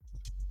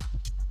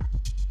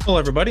Hello,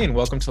 everybody, and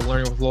welcome to the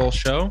Learning with Lowell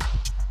show.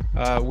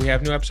 We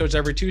have new episodes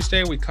every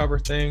Tuesday. We cover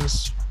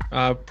things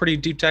pretty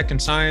deep tech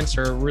and science,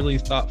 or really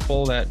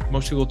thoughtful that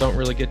most people don't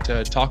really get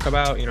to talk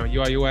about.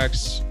 UI,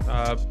 UX,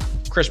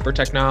 CRISPR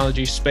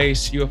technology,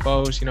 space,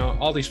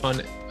 UFOs. All these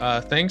fun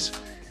things.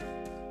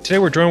 Today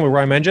we're joined with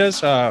Ryan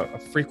Menges, a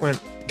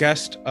frequent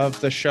guest of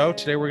the show.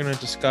 Today we're going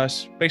to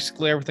discuss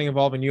basically everything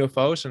involving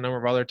UFOs and a number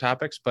of other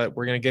topics, but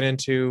we're going to get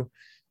into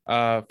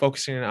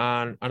focusing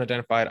on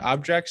unidentified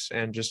objects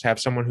and just have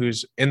someone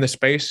who's in the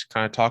space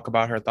kind of talk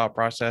about her thought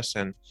process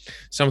and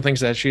some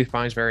things that she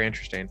finds very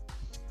interesting.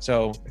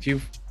 So if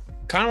you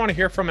kind of want to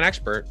hear from an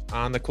expert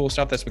on the cool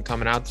stuff that's been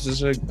coming out, this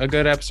is a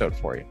good episode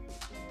for you.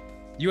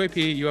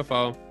 UAP,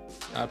 UFO,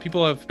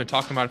 people have been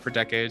talking about it for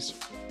decades.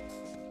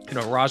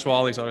 Roswell,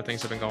 all these other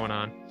things have been going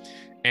on.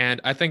 And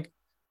I think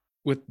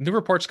with new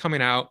reports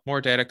coming out,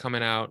 more data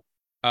coming out,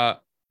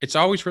 it's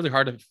always really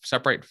hard to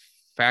separate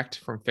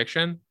fact from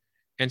fiction.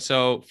 And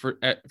so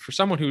for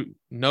someone who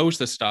knows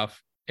the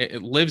stuff,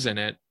 it lives in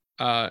it,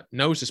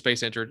 knows the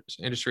space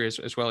industry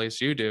as well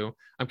as you do,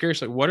 I'm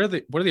curious, like, what are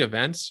the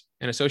events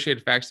and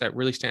associated facts that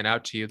really stand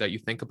out to you that you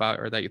think about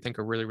or that you think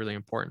are really, really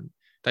important,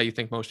 that you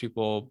think most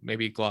people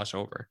maybe gloss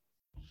over?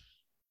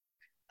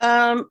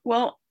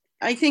 Well,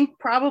 I think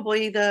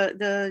probably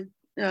the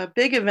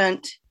big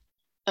event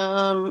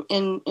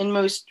in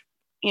most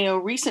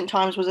recent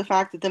times was the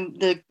fact that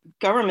the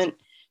government,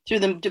 through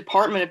the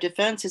Department of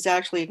Defense, has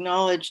actually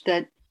acknowledged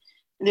that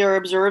they're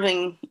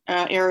observing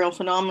aerial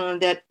phenomena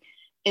that,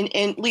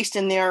 at least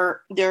in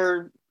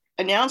their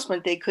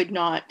announcement, they could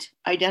not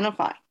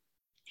identify.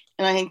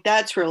 And I think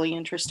that's really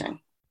interesting.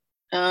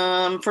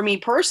 For me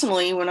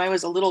personally, when I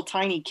was a little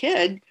tiny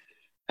kid,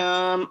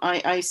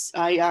 I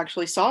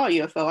actually saw a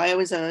UFO. I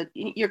was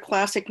your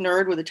classic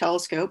nerd with a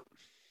telescope,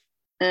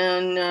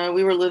 and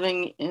we were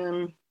living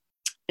in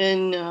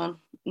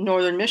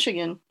northern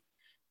Michigan.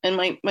 And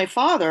my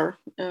father,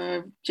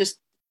 just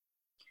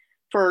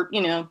for,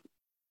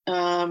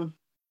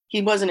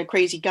 he wasn't a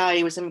crazy guy.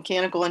 He was a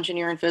mechanical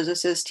engineer and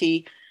physicist.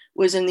 He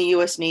was in the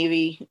U.S.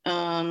 Navy.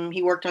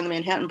 He worked on the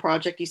Manhattan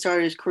Project. He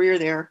started his career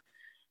there,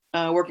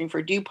 working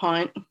for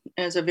DuPont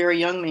as a very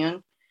young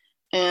man,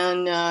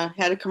 and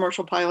had a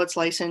commercial pilot's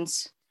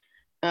license,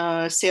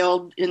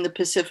 sailed in the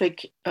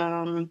Pacific,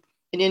 in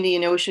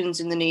Indian Oceans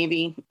in the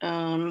Navy.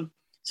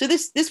 So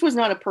this was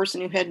not a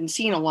person who hadn't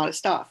seen a lot of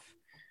stuff.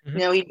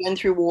 Mm-hmm. He'd been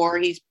through war.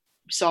 He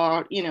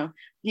saw,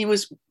 he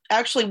was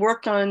actually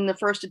worked on the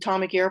first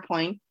atomic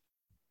airplane.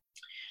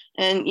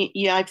 And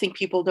yeah, I think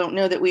people don't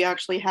know that we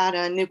actually had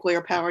a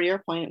nuclear powered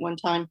airplane at one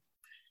time.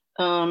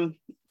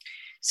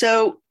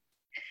 So,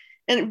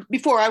 and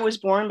before I was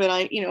born, but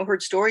I,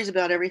 heard stories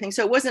about everything.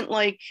 So it wasn't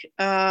like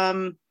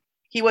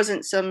he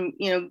wasn't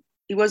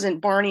he wasn't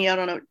Barney out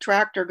on a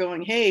tractor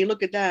going, "Hey,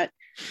 look at that."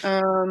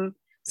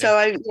 So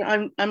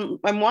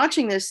I'm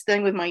watching this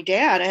thing with my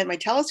dad. I had my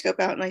telescope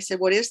out and I said,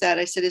 "What is that?"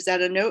 I said, "Is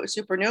that a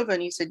supernova?"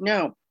 And he said,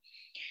 "No."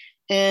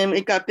 And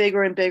it got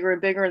bigger and bigger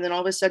and bigger. And then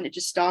all of a sudden it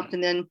just stopped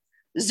and then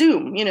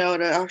zoom,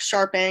 at a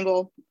sharp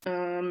angle,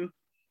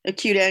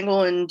 acute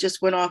angle, and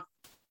just went off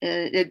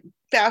it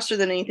faster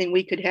than anything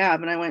we could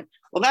have. And I went,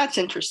 "Well, that's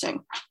interesting."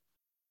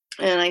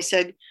 And I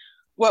said,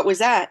 "What was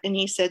that?" And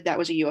he said, "That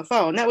was a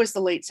UFO." And that was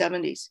the late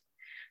 70s.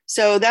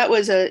 So that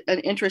was an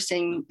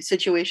interesting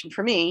situation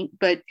for me.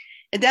 But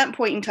at that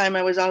point in time,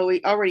 I was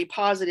already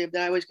positive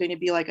that I was going to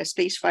be like a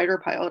space fighter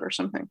pilot or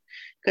something,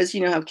 because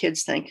you know how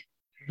kids think.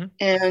 Mm-hmm.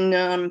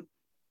 And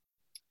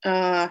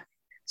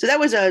so that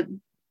was a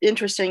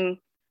interesting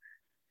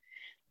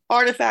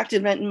artifact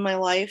event in my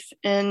life.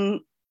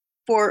 And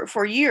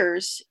for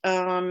years,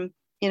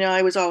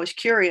 I was always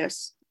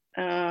curious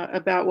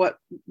about what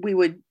we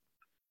would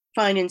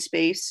find in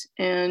space.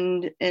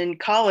 And in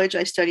college,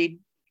 I studied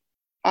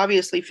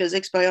obviously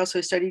physics, but I also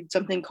studied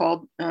something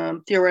called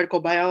theoretical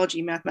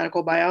biology,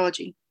 mathematical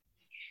biology,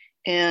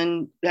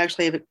 and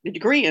actually have a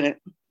degree in it.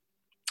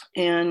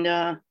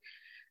 And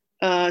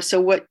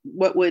so what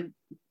would,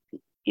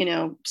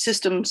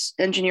 systems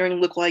engineering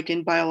look like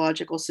in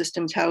biological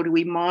systems? How do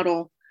we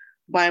model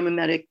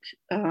biomimetic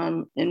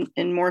and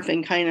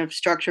morphing kind of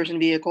structures and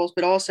vehicles?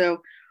 But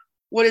also,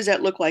 what does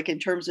that look like in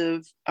terms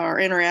of our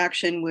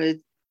interaction with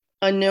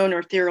unknown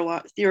or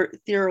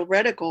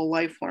theoretical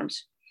life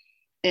forms?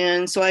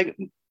 And so I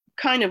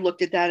kind of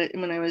looked at that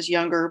when I was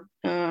younger.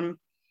 But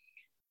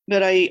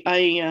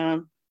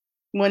I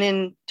went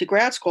into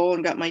grad school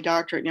and got my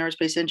doctorate in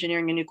aerospace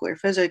engineering and nuclear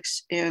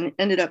physics, and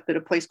ended up at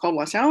a place called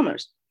Los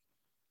Alamos.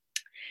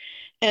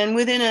 And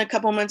within a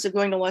couple of months of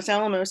going to Los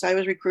Alamos, I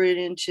was recruited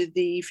into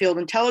the field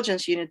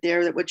intelligence unit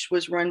there, which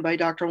was run by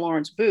Dr.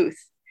 Lawrence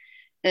Booth.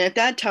 And at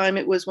that time,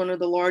 it was one of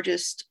the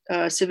largest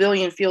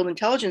civilian field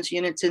intelligence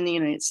units in the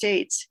United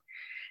States.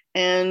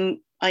 And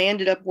I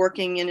ended up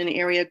working in an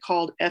area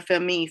called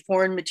FME,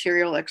 Foreign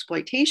Material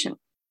Exploitation.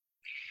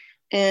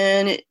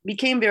 And it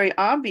became very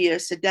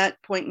obvious at that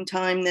point in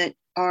time that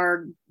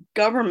our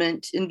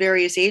government in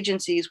various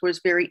agencies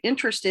was very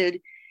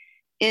interested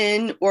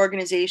in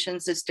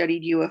organizations that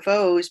studied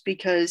UFOs,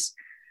 because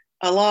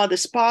a lot of the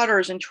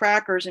spotters and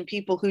trackers and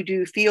people who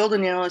do field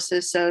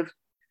analysis of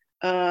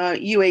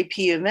UAP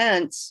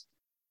events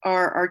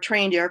are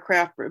trained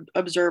aircraft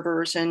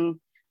observers and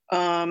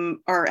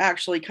are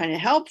actually kind of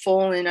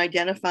helpful in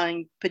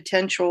identifying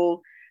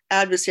potential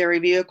adversary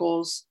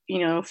vehicles,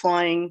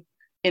 flying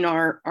in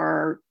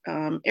our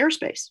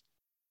airspace.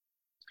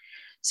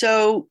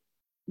 So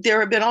there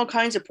have been all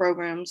kinds of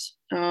programs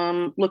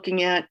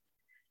looking at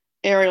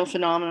aerial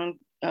phenomenon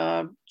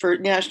for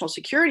national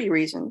security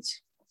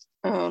reasons.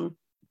 There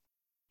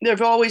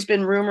have always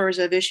been rumors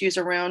of issues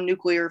around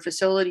nuclear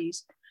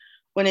facilities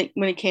when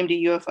it came to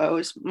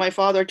UFOs. My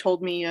father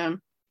told me a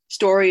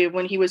story of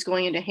when he was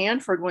going into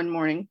Hanford one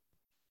morning,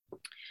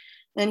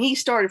 and he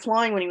started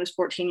flying when he was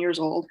 14 years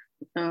old.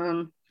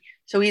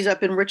 So he's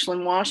up in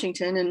Richland,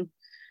 Washington,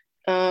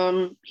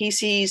 and he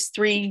sees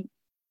three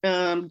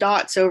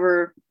dots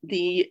over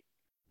the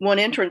one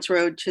entrance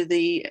road to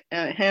the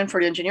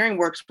Hanford Engineering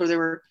Works, where they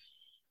were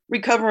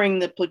recovering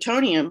the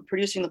plutonium,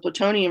 producing the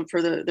plutonium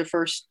for the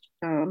first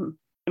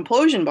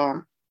implosion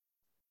bomb.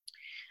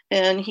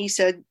 And he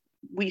said,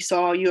 we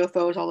saw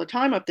UFOs all the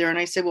time up there. And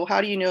I said, well, how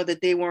do you know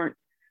that they weren't,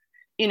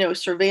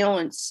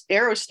 surveillance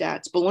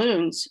aerostats,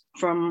 balloons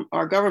from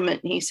our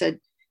government? And he said,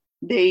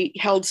 they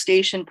held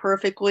station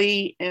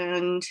perfectly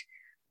and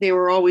they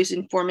were always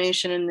in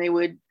formation and they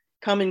would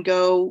come and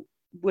go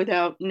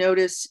without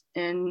notice.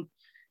 And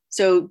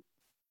so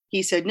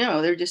he said,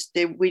 no,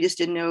 we just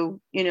didn't know,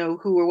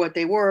 who or what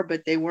they were,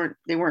 but they weren't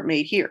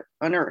made here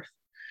on Earth.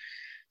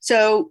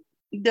 So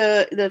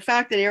the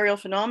fact that aerial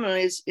phenomena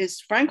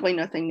is frankly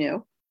nothing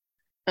new.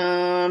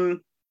 The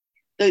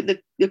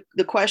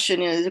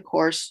question is, of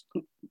course,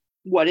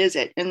 what is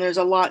it? And there's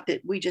a lot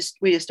that we just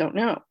don't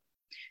know.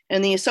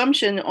 And the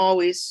assumption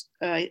always,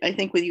 I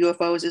think, with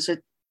UFOs is that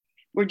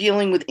we're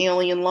dealing with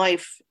alien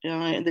life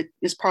that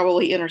is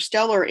probably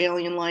interstellar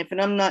alien life.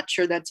 And I'm not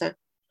sure that's a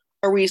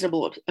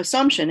reasonable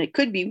assumption. It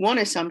could be one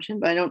assumption,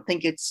 but I don't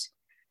think it's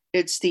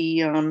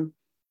the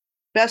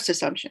best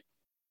assumption.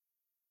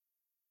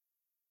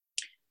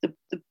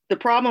 The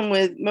problem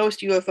with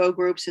most UFO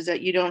groups is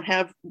that you don't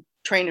have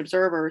trained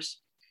observers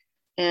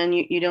and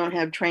you don't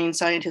have trained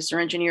scientists or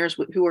engineers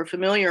who are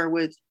familiar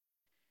with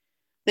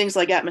things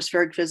like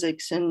atmospheric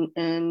physics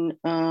and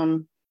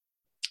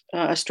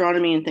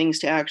astronomy and things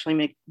to actually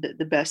make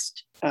the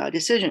best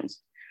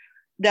decisions.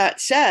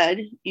 That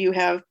said, you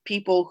have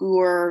people who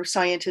are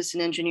scientists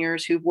and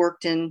engineers who've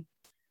worked in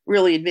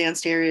really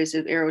advanced areas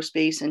of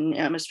aerospace and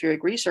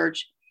atmospheric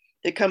research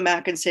that come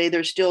back and say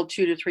there's still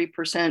 2 to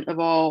 3% of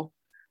all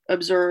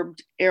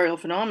observed aerial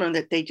phenomena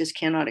that they just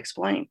cannot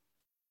explain.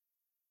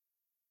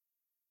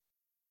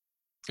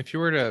 If you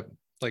were to,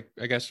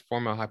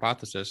 form a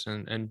hypothesis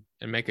and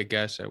make a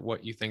guess at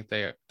what you think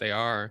they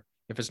are,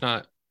 if it's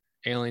not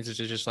aliens, is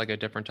it just like a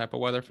different type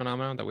of weather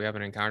phenomenon that we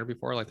haven't encountered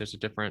before? Like there's a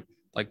different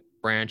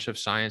branch of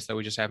science that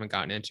we just haven't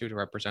gotten into to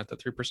represent the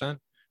 3%?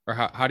 Or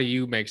how do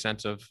you make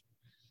sense of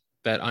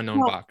that unknown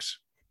box?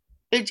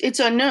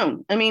 It's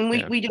unknown. I mean,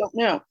 we don't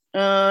know.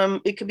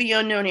 It could be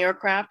unknown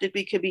aircraft. It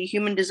could be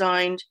human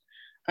designed.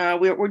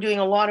 We're doing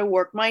a lot of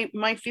work.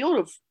 My field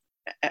of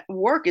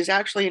work is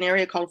actually an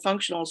area called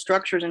functional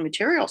structures and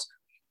materials.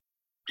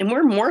 And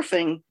we're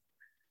morphing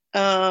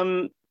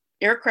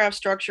aircraft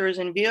structures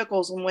and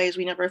vehicles in ways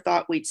we never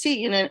thought we'd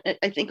see. And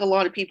I think a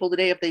lot of people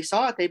today, if they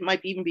saw it, they might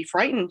even be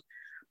frightened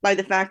by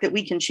the fact that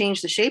we can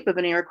change the shape of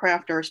an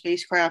aircraft or a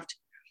spacecraft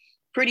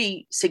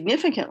pretty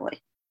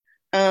significantly.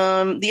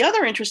 The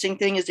other interesting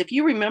thing is, if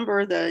you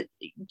remember the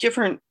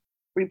different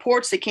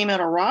reports that came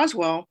out of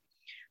Roswell,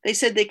 they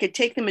said they could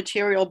take the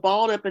material,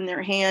 ball it up in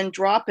their hand,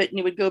 drop it, and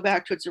it would go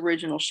back to its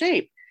original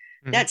shape.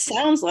 Mm-hmm. That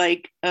sounds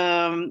like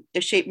a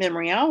shape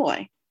memory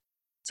alloy,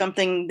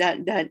 something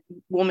that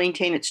will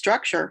maintain its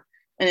structure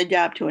and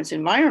adapt to its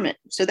environment.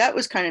 So that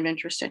was kind of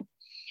interesting.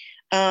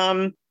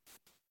 The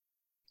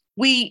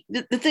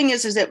thing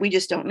is that we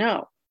just don't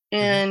know.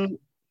 And,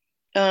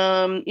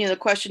 the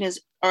question is,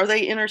 are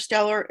they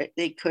interstellar?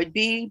 They could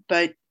be,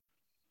 but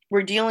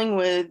we're dealing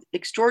with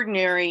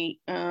extraordinary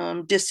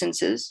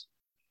distances.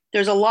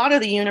 There's a lot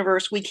of the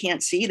universe we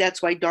can't see.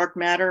 That's why dark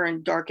matter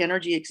and dark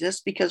energy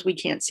exists, because we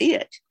can't see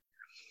it.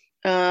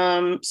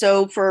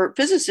 So for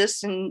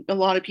physicists and a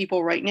lot of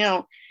people right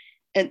now,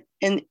 and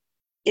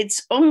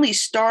it's only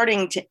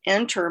starting to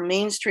enter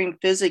mainstream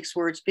physics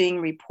where it's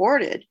being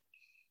reported.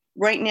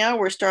 Right now,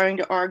 we're starting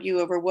to argue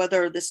over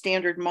whether the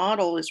standard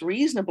model is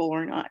reasonable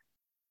or not.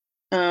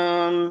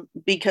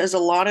 Because a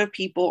lot of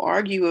people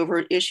argue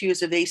over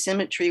issues of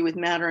asymmetry with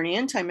matter and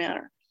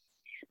antimatter.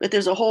 But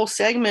there's a whole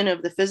segment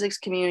of the physics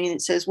community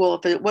that says, well,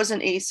 if it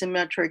wasn't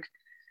asymmetric,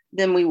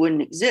 then we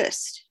wouldn't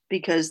exist,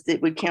 because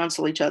it would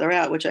cancel each other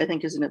out, which I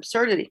think is an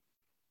absurdity.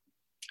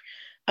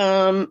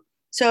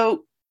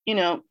 So,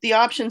 the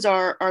options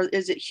are,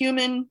 is it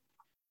human?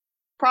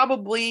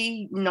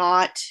 Probably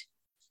not.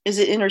 Is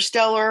it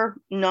interstellar?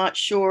 Not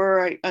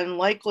sure,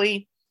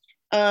 unlikely.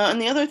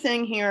 And the other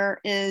thing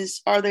here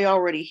is, are they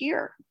already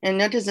here?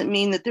 And that doesn't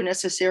mean that they're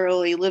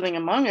necessarily living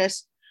among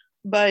us,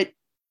 but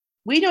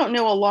we don't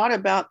know a lot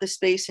about the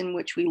space in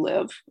which we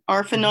live.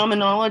 Our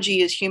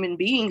phenomenology as human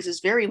beings is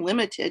very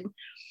limited.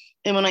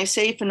 And when I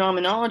say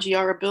phenomenology,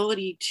 our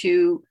ability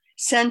to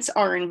sense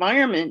our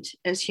environment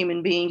as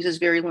human beings is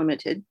very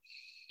limited.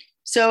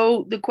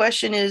 So the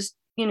question is,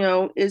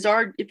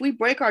 if we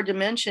break our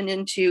dimension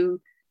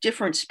into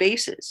different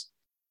spaces,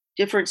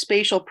 different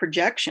spatial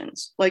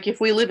projections, like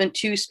if we live in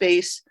 2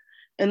 space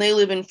and they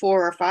live in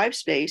 4 or 5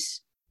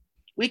 space,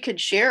 we could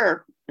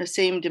share the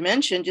same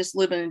dimension, just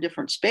live in a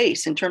different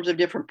space in terms of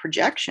different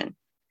projection.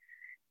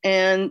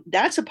 And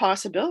that's a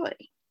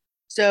possibility.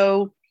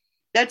 So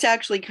that's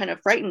actually kind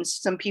of frightens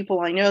some people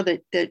I know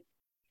that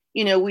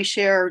we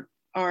share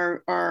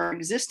our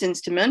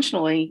existence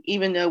dimensionally,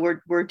 even though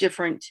we're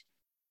different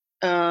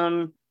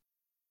in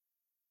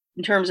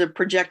terms of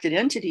projected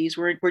entities.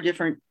 We're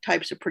different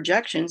types of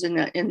projections in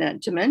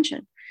that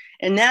dimension.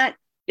 And that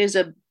is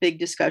a big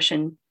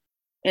discussion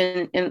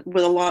and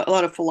with a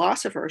lot of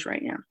philosophers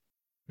right now.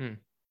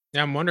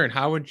 Yeah, I'm wondering,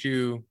 how would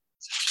you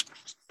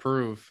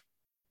prove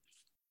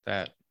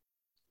that?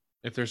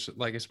 If there's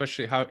like,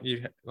 especially how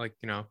you like,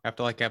 have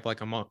to have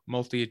like a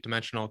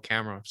multi-dimensional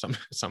camera of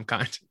some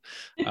kind.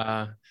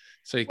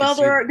 So you can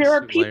there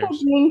are people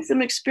doing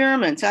some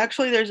experiments.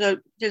 Actually, there's a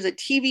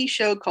TV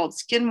show called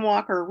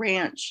Skinwalker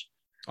Ranch.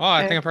 Oh,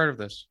 I think I've heard of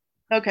this.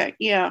 Okay,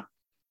 yeah.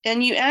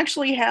 And you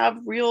actually have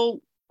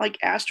real like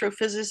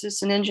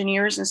astrophysicists and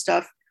engineers and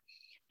stuff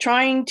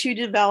trying to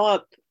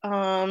develop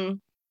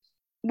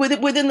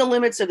within the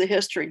limits of the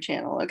History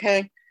Channel,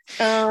 okay?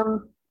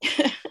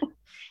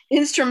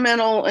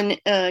 Instrumental and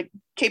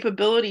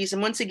capabilities.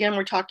 And once again,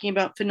 we're talking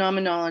about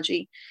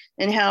phenomenology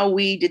and how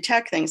we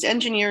detect things.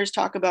 Engineers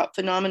talk about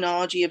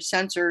phenomenology of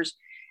sensors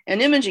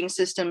and imaging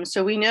systems.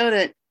 So we know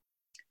that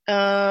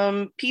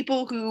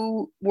people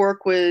who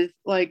work with,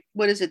 like,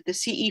 what is it, the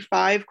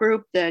CE5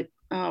 group that,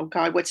 oh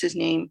God, what's his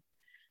name?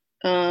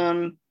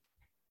 The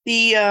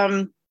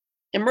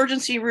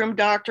emergency room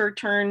doctor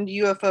turned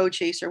UFO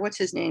chaser. What's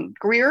his name?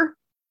 Greer?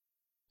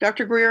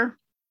 Dr. Greer?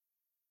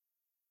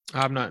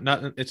 I'm not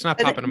it's not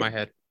popping in my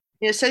head.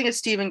 Yes, I think it's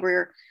Stephen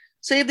Greer.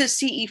 So you have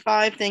this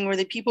CE5 thing where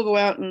the people go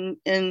out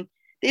and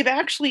they've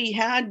actually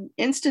had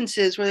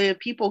instances where they have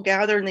people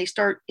gather and they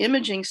start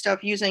imaging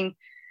stuff using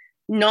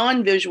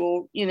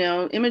non-visual,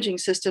 imaging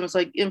systems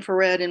like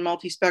infrared and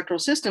multispectral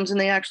systems, and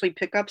they actually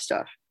pick up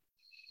stuff.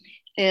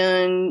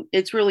 And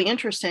it's really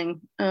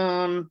interesting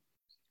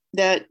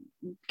that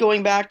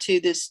going back to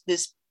this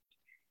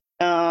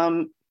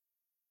Skinwalker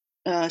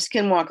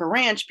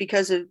Ranch,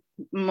 because of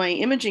my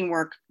imaging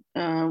work,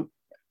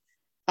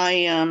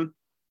 I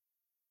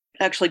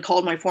actually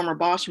called my former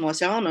boss from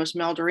Los Alamos,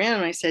 Mel Duran,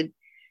 and I said,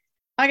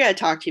 I got to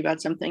talk to you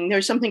about something.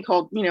 There's something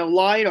called,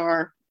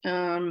 LiDAR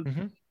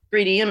 3D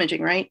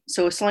imaging, right?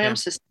 So SLAM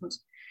systems.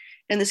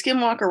 And the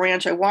Skinwalker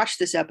Ranch, I watched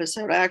this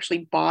episode. I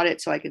actually bought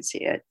it so I could see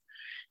it.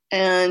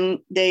 And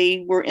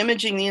they were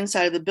imaging the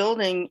inside of the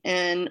building,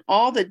 and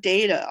all the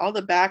data, all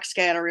the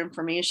backscatter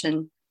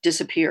information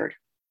disappeared.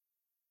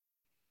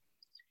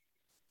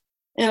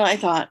 And I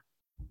thought,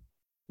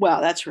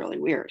 wow, that's really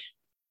weird.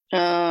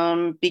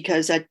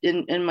 Because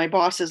and my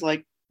boss is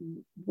like,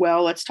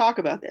 well, let's talk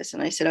about this.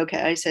 And I said,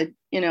 okay. I said,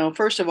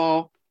 first of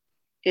all,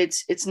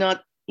 it's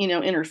not,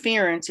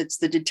 interference. It's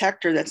the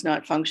detector that's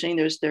not functioning.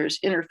 There's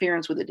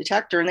interference with the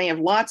detector, and they have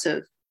lots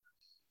of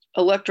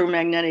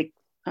electromagnetic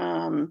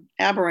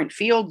aberrant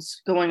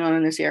fields going on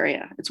in this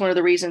area. It's one of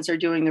the reasons they're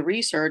doing the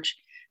research.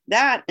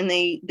 That, and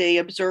they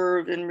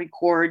observe and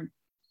record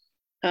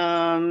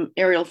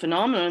aerial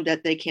phenomena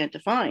that they can't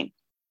define.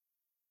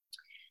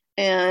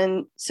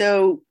 And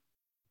so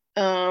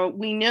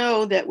we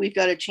know that we've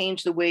got to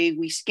change the way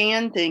we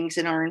scan things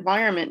in our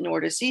environment in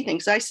order to see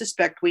things. I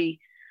suspect we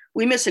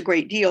miss a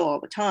great deal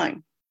all the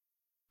time.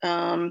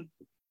 And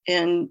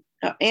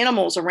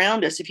animals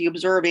around us, if you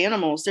observe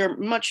animals, they're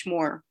much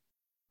more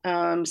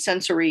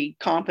sensory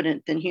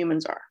competent than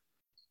humans are.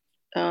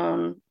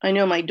 I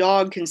know my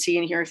dog can see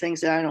and hear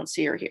things that I don't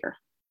see or hear.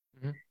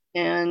 Mm-hmm.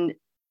 And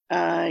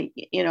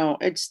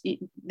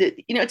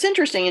it's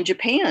interesting. In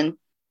Japan,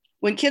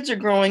 when kids are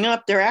growing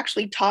up, they're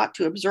actually taught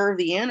to observe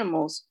the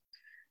animals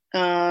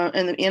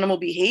and the animal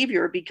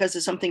behavior because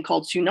of something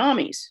called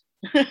tsunamis,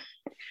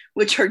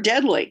 which are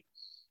deadly,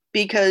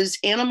 because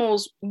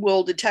animals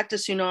will detect a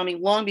tsunami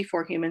long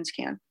before humans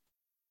can.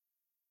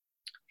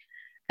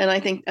 And I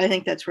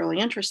think that's really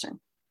interesting.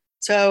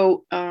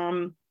 So,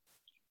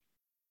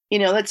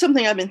 that's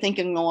something I've been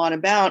thinking a lot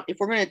about. If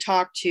we're going to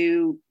talk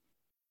to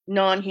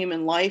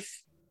non-human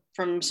life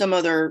from some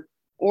other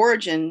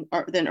origin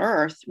than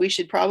Earth, we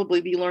should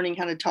probably be learning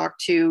how to talk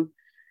to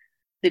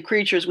the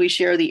creatures we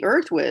share the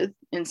Earth with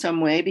in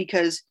some way,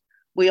 because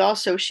we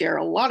also share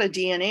a lot of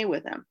DNA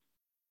with them.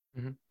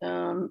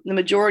 Mm-hmm. The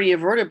majority of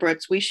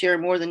vertebrates, we share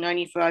more than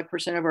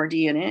 95% of our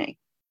DNA.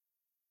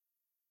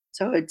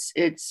 So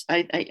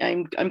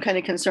I'm kind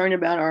of concerned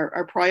about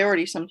our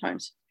priorities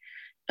sometimes.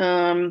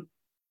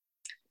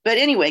 But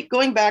anyway,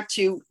 going back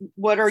to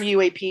what's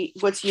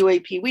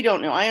UAP? We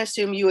don't know. I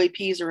assume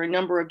UAPs are a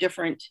number of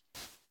different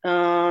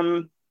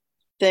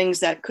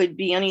things that could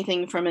be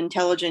anything from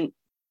intelligent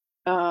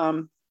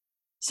um,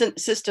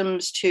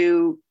 systems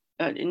to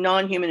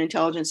non-human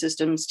intelligence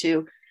systems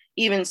to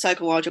even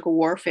psychological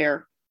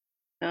warfare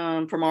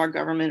from our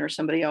government or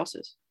somebody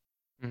else's.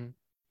 Mhm.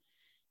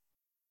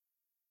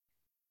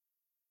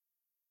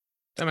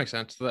 That makes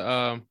sense.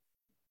 The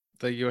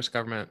U.S.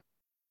 government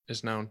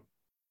is known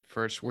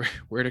for its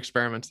weird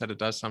experiments that it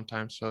does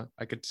sometimes. So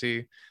I could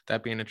see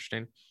that being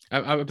interesting.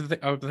 I was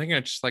thinking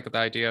of just like the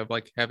idea of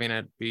like having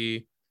it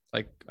be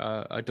like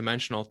a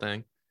dimensional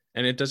thing,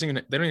 and it doesn't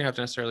even they don't even have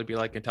to necessarily be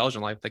like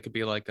intelligent life. They could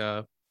be like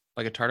a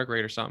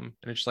tardigrade or something,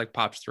 and it just like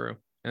pops through,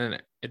 and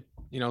then it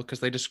because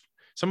they just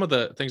some of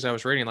the things I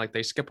was reading like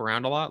they skip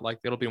around a lot. Like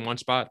it'll be in one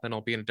spot, then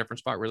it'll be in a different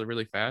spot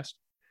really fast.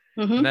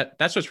 And Mm-hmm.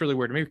 that's what's really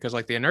weird to me because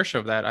like the inertia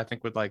of that I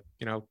think would like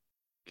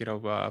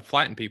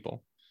flatten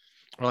people,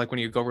 or like when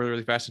you go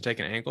really fast and take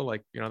an angle,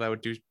 like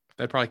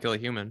that'd probably kill a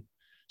human.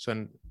 So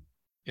then,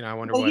 I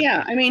wonder Well, what.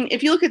 yeah. I mean,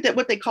 if you look at that,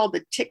 what they call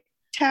the Tic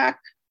Tac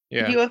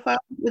Yeah. UFO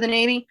with the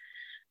Navy,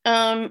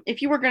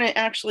 if you were going to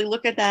actually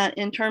look at that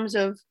in terms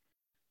of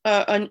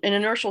an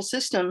inertial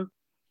system,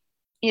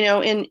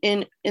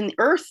 in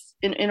Earth,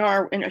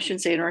 I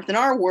shouldn't say in Earth, in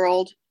our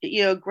world,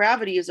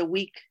 gravity is a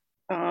weak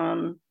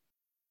um,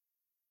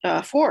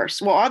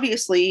 force. Well,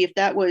 obviously, if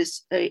that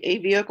was a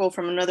vehicle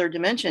from another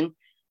dimension,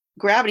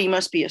 gravity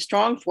must be a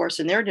strong force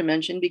in their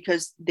dimension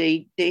because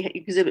they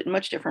exhibit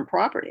much different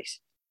properties.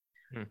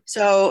 Hmm.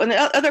 So, and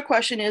the other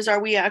question is,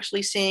 are we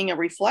actually seeing a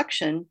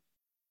reflection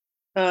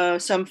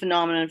of some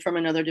phenomenon from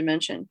another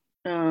dimension?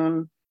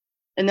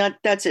 And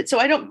that's it. So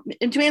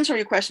and to answer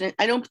your question,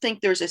 I don't think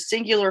there's a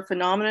singular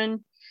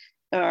phenomenon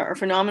or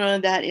phenomena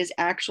that is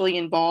actually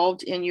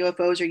involved in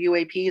UFOs or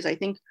UAPs. I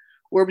think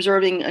we're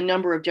observing a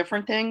number of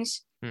different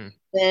things. Hmm.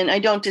 And I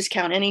don't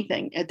discount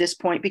anything at this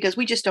point because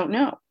we just don't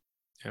know.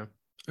 Yeah.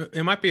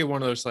 It might be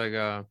one of those like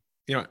I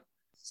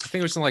think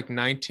it was in like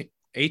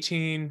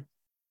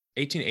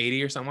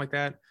 1880 or something like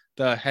that.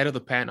 The head of the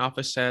patent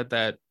office said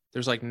that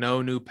there's like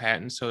no new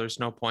patents, so there's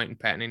no point in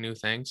patenting new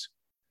things.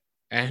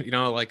 And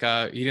like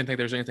he didn't think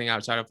there's anything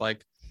outside of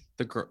like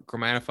the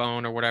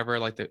gramophone or whatever,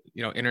 like the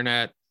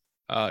internet,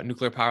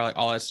 nuclear power, like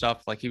all that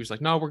stuff. Like he was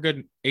like, no, we're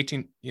good.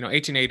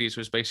 1880s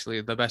was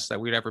basically the best that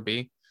we'd ever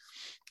be.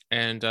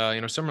 And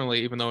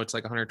similarly, even though it's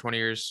like 120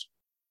 years,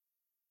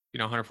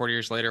 140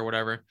 years later or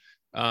whatever,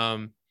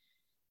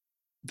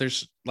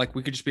 there's like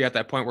we could just be at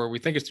that point where we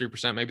think it's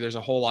 3%. Maybe there's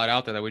a whole lot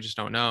out there that we just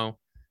don't know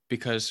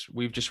because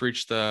we've just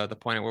reached the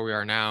point at where we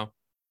are now.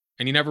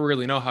 And you never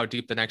really know how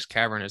deep the next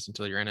cavern is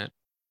until you're in it.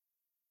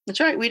 That's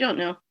right. We don't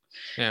know.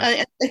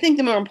 Yeah. I think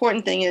the more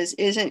important thing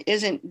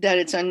isn't that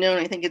it's unknown.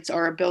 I think it's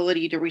our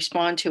ability to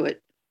respond to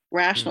it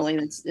rationally.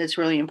 That's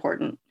really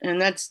important,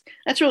 and that's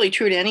really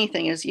true to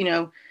anything. Is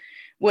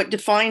what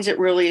defines it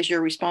really is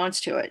your response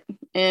to it.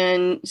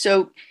 And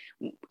so,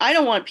 I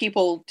don't want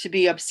people to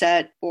be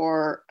upset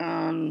or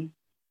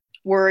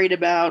worried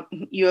about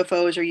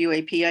UFOs or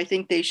UAP. I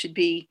think they should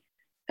be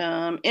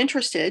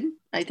interested.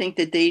 I think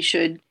that they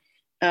should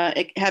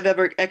have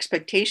ever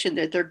expectation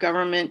that their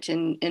government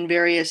and in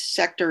various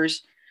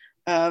sectors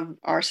of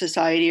our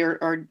society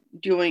are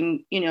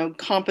doing,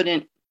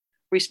 competent,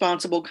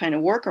 responsible kind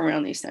of work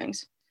around these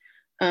things.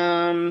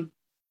 The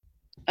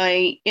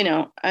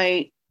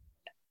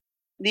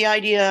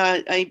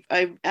idea,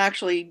 I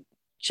actually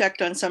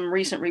checked on some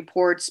recent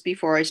reports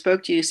before I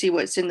spoke to you to see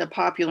what's in the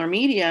popular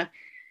media.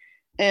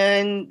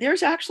 And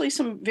there's actually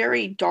some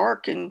very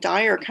dark and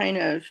dire kind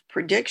of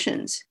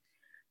predictions.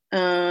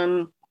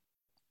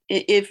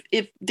 If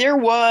there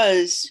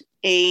was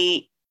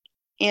an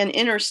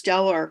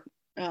interstellar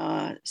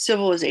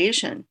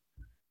civilization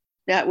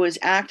that was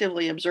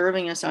actively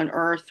observing us on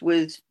Earth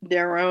with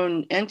their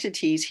own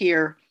entities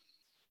here,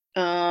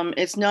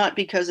 it's not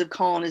because of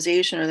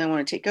colonization or they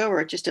want to take over.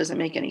 It just doesn't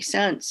make any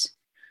sense.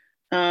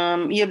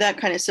 You have that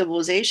kind of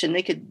civilization,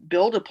 they could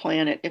build a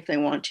planet if they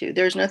want to.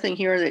 There's nothing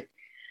here that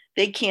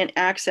they can't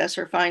access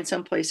or find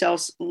someplace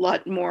else a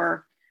lot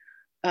more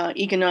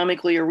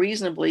economically or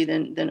reasonably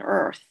than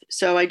Earth.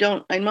 So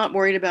I'm not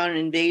worried about an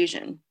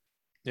invasion.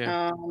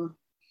 Yeah.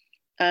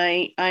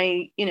 I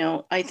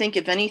think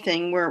if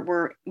anything,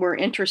 we're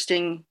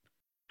interesting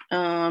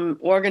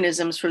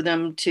organisms for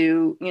them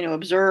to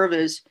observe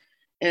as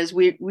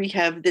we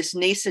have this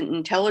nascent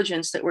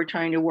intelligence that we're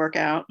trying to work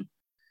out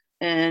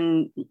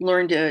and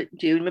learn to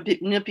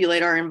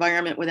manipulate our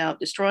environment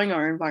without destroying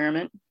our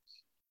environment.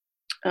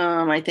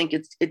 I think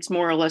it's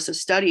more or less a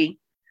study.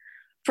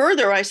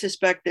 Further, I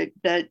suspect that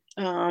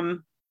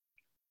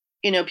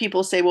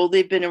people say, well,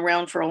 they've been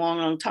around for a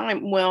long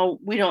time. Well,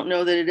 we don't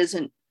know that it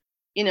isn't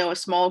a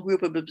small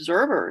group of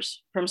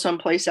observers from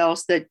someplace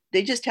else, that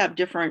they just have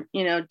different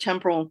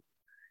temporal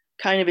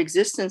kind of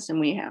existence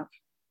than we have.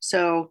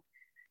 So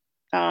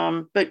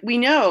but we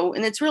know,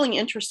 and it's really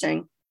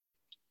interesting,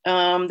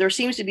 there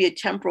seems to be a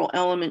temporal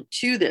element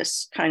to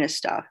this kind of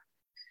stuff,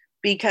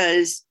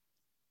 because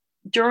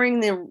during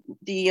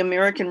the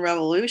American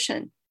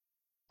Revolution,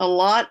 a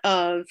lot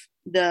of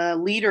the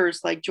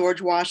leaders like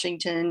George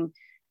Washington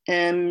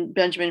and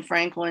Benjamin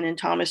Franklin and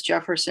Thomas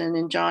Jefferson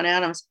and John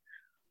Adams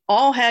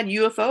all had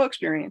UFO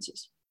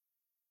experiences.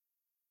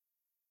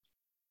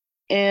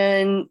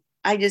 And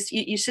I just,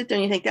 you sit there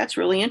and you think that's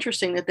really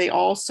interesting that they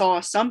all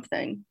saw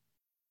something.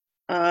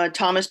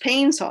 Thomas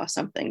Paine saw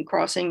something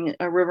crossing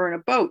a river in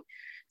a boat.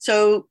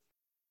 So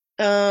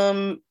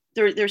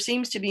there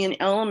seems to be an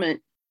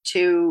element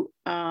to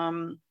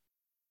a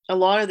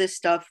lot of this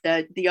stuff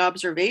that the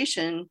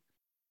observation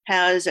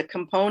has a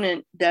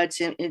component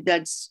that's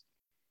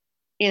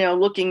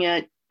looking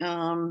at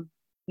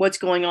what's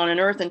going on in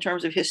Earth in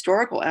terms of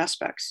historical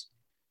aspects.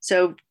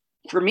 So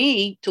for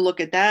me to look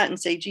at that and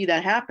say, gee,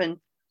 that happened,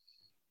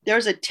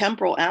 there's a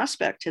temporal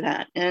aspect to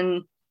that.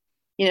 And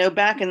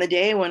back in the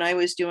day when I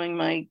was doing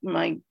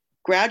my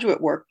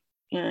graduate work,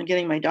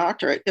 getting my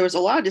doctorate, there was a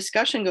lot of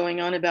discussion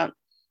going on about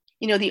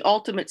the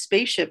ultimate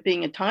spaceship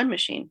being a time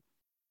machine.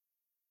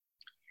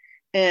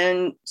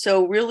 And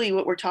so really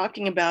what we're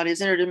talking about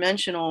is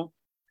interdimensional,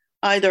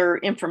 either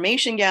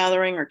information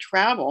gathering or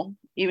travel,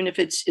 even if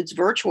it's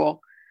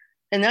virtual.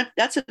 And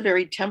that's a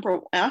very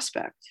temporal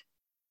aspect.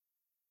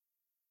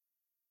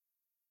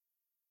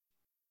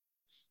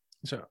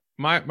 So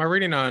my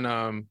reading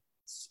on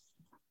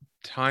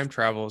time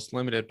travel is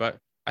limited, but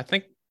I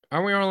think,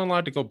 aren't we only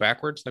allowed to go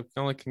backwards? Like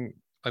we can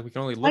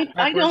only look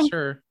backwards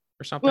or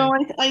something? Well,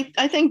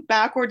 I think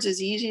backwards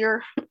is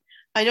easier.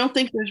 I don't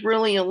think there's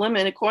really a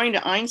limit. According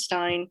to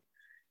Einstein,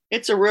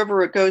 it's a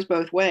river, it goes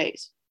both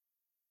ways.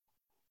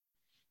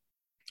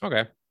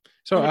 Okay.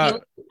 So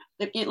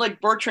if you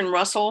like Bertrand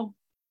Russell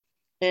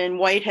and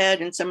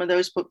Whitehead and some of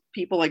those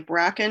people like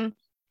Bracken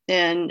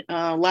and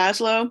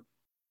Laszlo,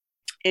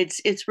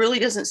 it's really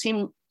doesn't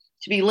seem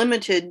to be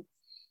limited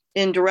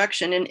in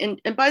direction.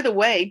 And by the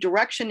way,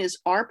 direction is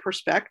our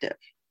perspective.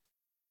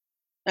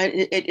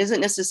 It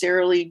isn't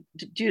necessarily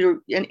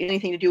due to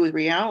anything to do with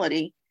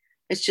reality.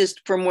 It's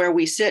just from where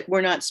we sit,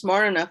 we're not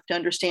smart enough to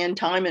understand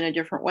time in a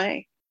different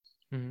way.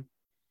 Mm-hmm.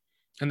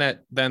 And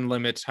that then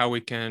limits how we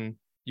can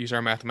use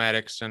our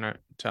mathematics and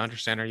to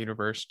understand our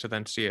universe to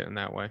then see it in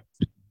that way.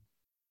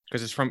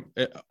 Because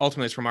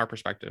ultimately it's from our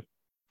perspective.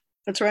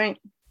 That's right.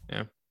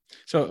 Yeah.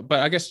 So, but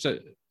I guess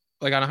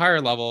like on a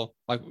higher level,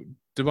 like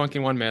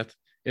debunking one myth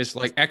is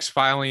like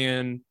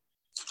X-Filian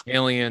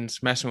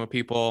aliens messing with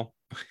people.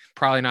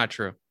 Probably not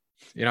true.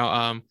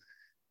 Because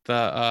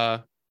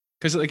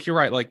like you're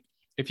right. Like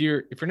if you're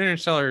an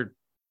interstellar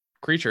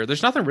creature,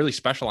 there's nothing really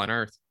special on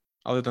Earth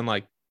other than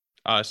like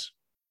us.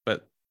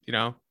 But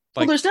well,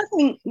 there's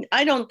nothing.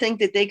 I don't think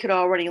that they could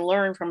already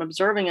learn from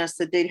observing us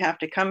that they'd have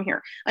to come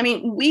here. I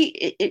mean, we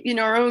in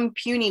our own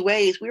puny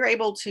ways, we're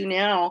able to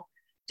now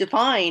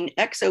define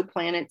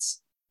exoplanets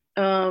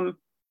to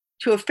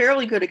a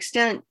fairly good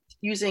extent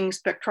using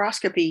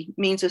spectroscopy,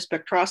 means of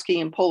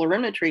spectroscopy and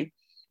polarimetry,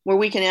 where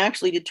we can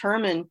actually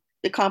determine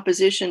the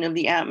composition of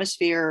the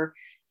atmosphere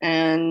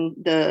and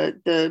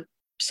the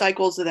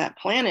cycles of that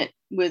planet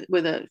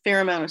with a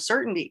fair amount of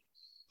certainty.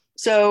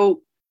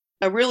 So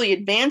a really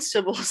advanced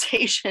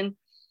civilization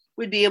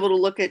would be able to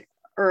look at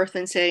Earth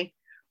and say,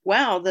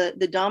 wow,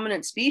 the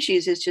dominant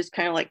species is just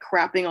kind of like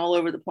crapping all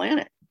over the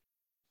planet.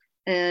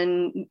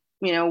 And,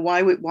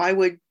 why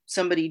would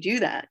somebody do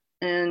that?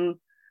 And,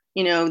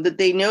 that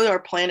they know our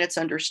planet's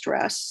under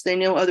stress. They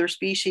know other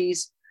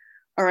species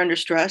are under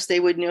stress. They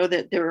would know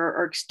that there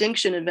are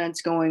extinction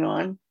events going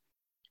on.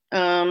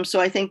 So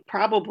I think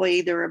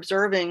probably they're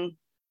observing,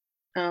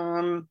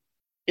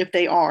 if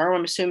they are,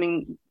 I'm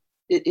assuming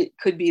it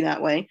could be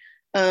that way,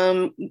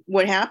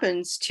 what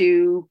happens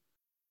to,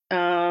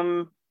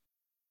 Earth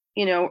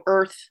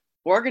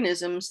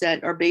organisms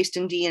that are based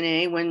in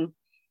DNA when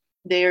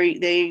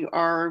they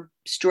are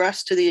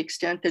stressed to the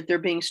extent that they're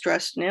being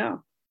stressed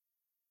now.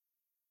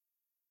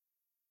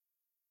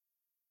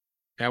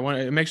 Yeah,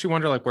 it makes you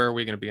wonder, like, where are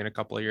we going to be in a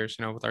couple of years,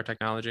 with our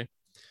technology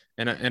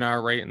and in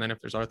our rate, and then if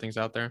there's other things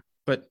out there.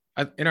 But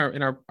in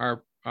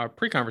our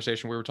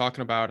pre-conversation, we were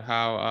talking about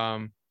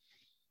how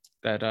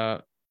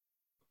that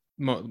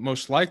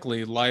most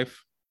likely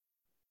life.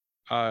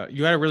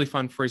 You had a really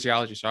fun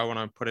phraseology, so I want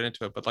to put it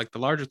into it. But like the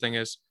larger thing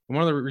is, in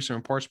one of the recent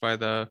reports by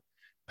the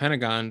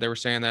Pentagon, they were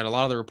saying that a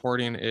lot of the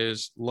reporting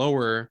is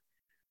lower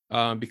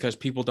because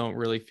people don't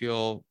really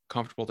feel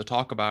comfortable to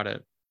talk about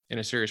it in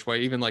a serious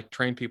way. Even like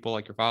trained people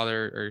like your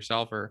father or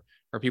yourself or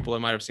people that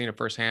might have seen it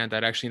firsthand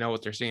that actually know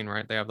what they're seeing,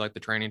 right? They have like the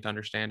training to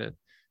understand it.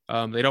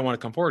 They don't want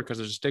to come forward because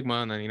there's a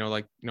stigma, and then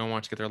like no one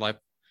wants to get their life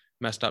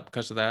messed up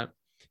because of that.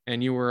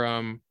 And you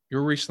were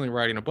recently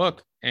writing a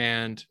book,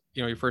 and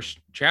your first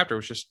chapter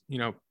was just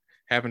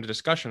having a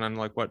discussion on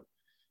like what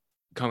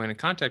coming in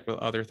contact with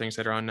other things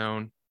that are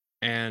unknown.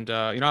 And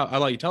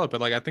I'll let you tell it,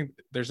 but like I think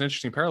there's an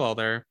interesting parallel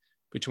there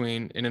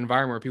between an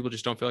environment where people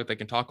just don't feel like they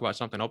can talk about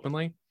something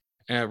openly,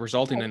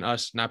 resulting in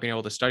us not being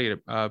able to study it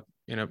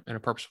in a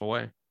purposeful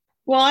way.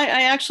 Well, I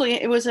actually,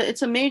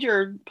 it's a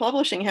major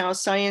publishing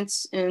house,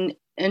 Science and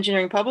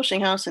Engineering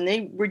Publishing House, and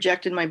they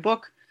rejected my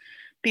book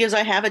because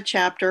I have a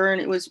chapter,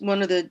 and it was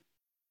one of the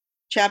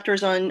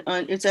chapters on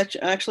it's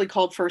actually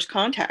called First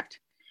Contact,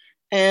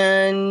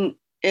 and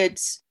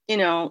it's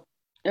a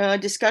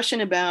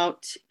discussion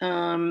about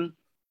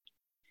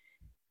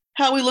how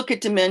how we look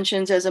at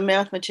dimensions. As a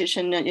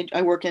mathematician,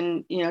 I work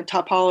in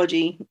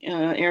topology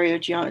area,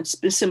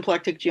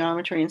 symplectic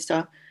geometry and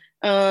stuff.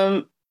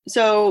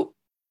 So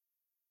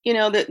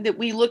that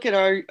we look at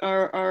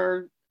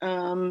our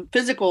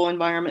physical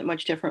environment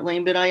much differently.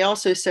 But I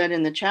also said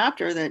in the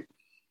chapter that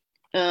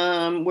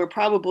we're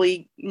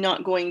probably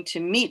not going to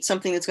meet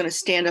something that's going to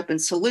stand up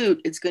and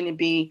salute. It's going to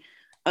be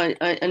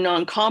a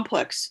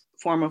non-complex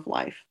form of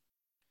life,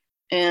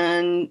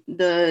 and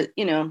they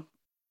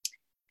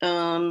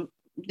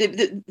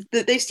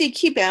still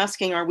keep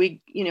asking, are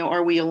we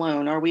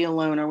alone? Are we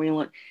alone? Are we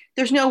alone?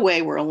 There's no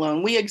way we're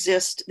alone. We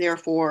exist,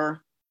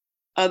 therefore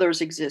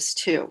others exist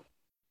too.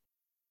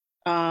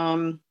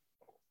 And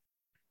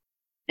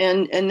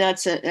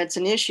that's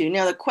an issue.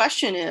 Now the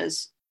question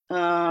is,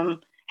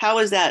 how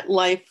is that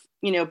life,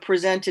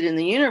 presented in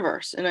the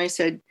universe? And I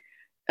said,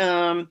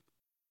 based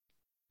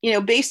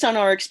on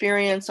our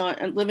experience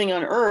on living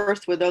on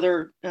Earth with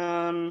other,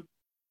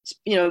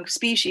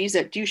 species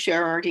that do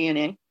share our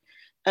DNA,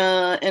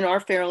 and are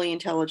fairly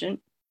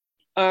intelligent,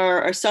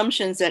 are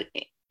assumptions that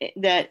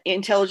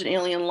intelligent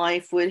alien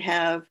life would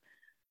have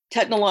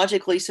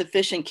technologically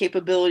sufficient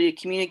capability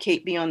to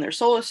communicate beyond their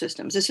solar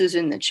systems. This is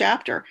in the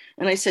chapter.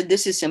 And I said,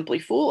 this is simply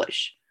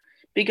foolish,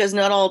 because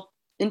not all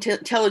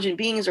intelligent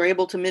beings are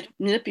able to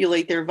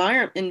manipulate their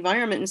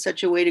environment in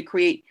such a way to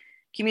create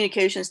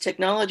communications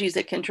technologies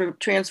that can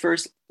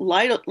traverse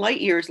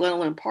light years, let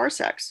alone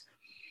parsecs.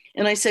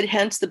 And I said,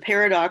 hence the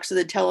paradox of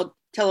the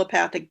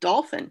telepathic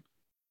dolphin.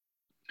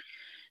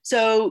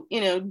 So,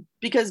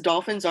 because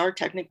dolphins are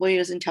technically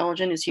as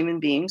intelligent as human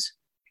beings.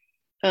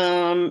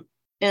 And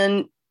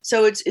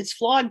so it's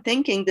flawed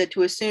thinking that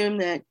to assume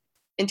that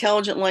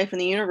intelligent life in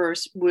the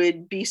universe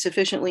would be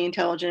sufficiently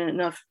intelligent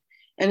enough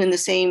and in the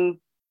same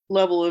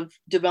level of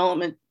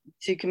development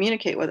to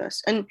communicate with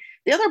us. And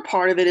the other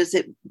part of it is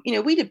that,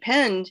 we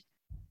depend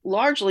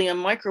largely on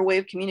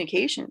microwave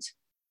communications.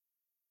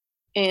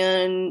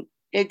 And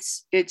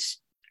it's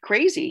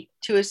crazy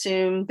to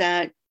assume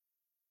that,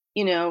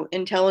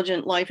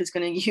 intelligent life is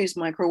going to use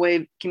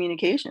microwave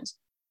communications.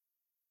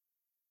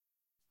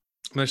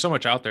 There's so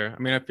much out there. I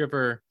mean, if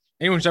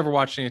anyone's ever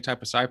watched any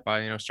type of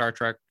sci-fi, Star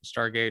Trek,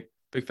 Stargate,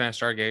 big fan of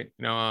Stargate,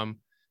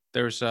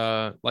 there's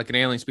like an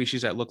alien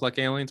species that look like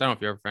aliens. I don't know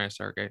if you're ever a fan of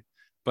Stargate,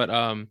 but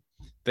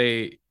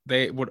they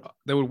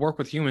would work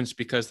with humans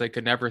because the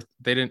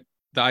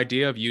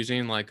idea of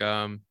using like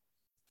a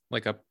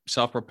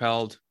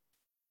self-propelled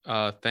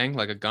thing,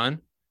 like a gun,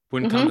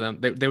 wouldn't come to them.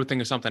 They would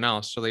think of something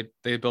else. So they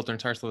built their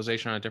entire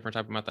civilization on a different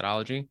type of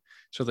methodology.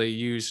 So they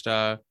used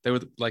they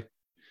would like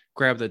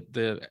grab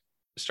the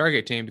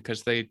Stargate team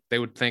because they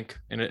would think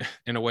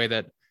in a way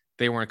that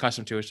they weren't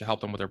accustomed to, is to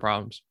help them with their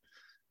problems,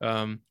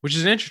 which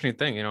is an interesting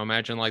thing.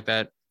 Imagine like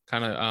that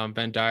kind of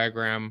Venn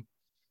diagram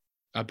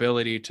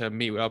ability to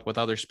meet up with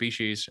other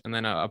species and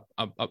then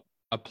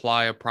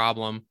apply a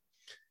problem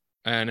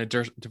in a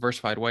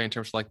diversified way in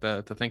terms of like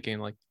the thinking,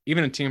 like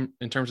even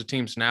in terms of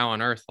teams now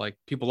on Earth, like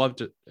people love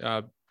to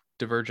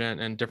divergent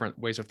and different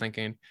ways of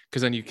thinking,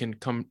 because then you can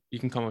come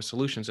with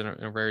solutions in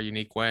a very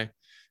unique way.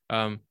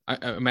 I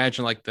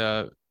imagine like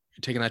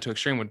taking that to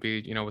extreme would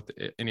be, with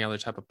any other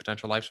type of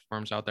potential life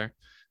forms out there,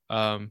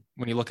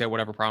 when you look at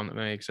whatever problem that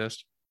may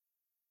exist.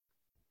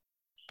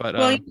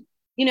 But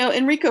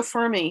Enrico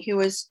Fermi, who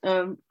was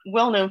a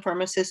well-known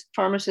physicist,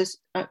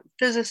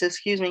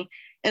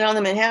 and on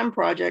the Manhattan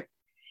Project,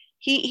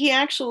 he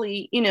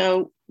actually,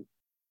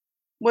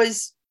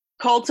 was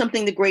called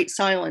something the Great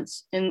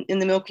Silence in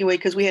the Milky Way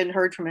because we hadn't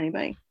heard from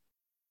anybody.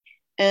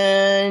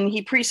 And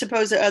he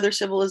presupposed that other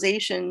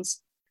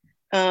civilizations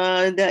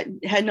that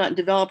had not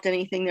developed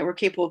anything that were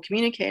capable of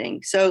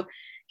communicating. So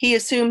he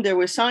assumed there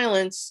was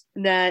silence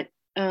that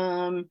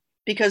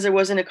because there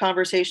wasn't a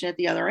conversation at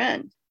the other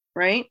end,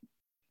 right?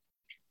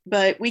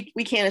 But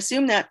we can't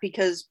assume that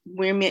because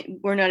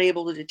we're not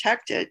able to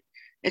detect it.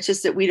 It's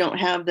just that we don't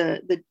have the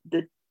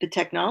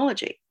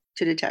technology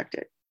to detect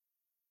it.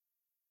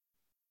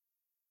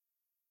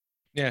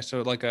 Yeah,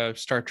 so like a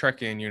Star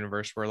Trekian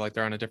universe where like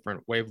they're on a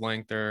different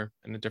wavelength, they're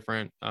in a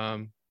different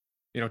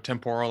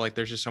temporal, like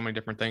there's just so many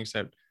different things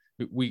that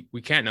we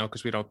can't know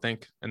because we don't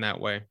think in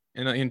that way.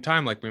 And in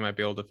time, like we might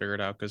be able to figure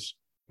it out because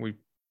we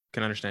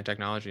can understand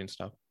technology and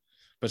stuff,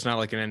 but it's not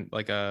like an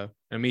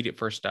immediate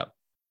first step.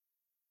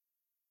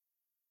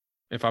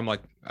 If I'm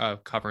like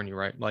covering you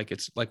right, like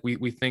it's like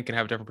we think and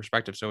have a different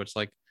perspective. So it's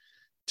like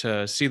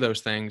to see those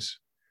things,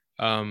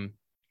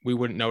 we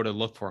wouldn't know to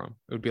look for them.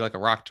 It would be like a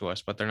rock to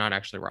us, but they're not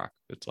actually rock.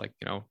 It's like,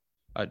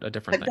 a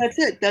different thing. That's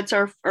it. That's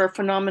our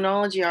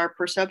phenomenology, our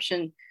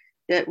perception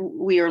that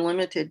we are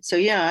limited. So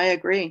yeah, I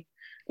agree.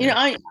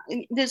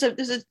 There's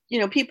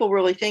people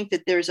really think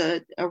that there's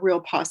a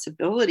real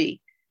possibility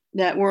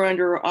that we're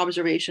under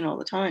observation all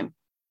the time.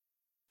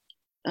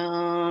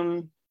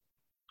 And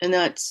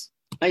that's,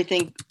 I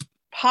think,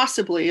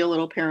 possibly a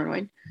little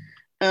paranoid.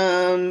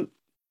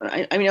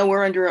 I know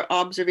we're under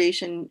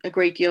observation a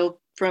great deal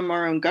from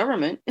our own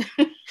government,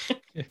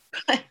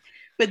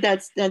 but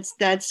that's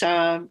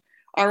our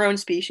own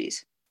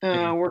species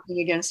working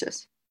against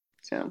us.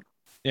 So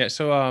Yeah.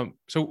 So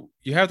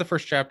you have the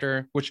first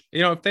chapter, which,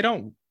 if they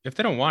don't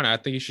want it, I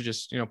think you should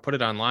just, put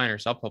it online or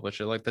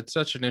self-publish it. Like, that's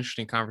such an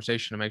interesting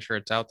conversation to make sure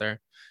it's out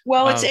there.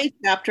 Well, it's Um, a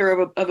chapter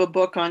of a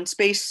book on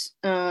space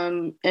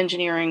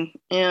engineering.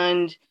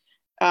 And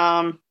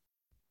um,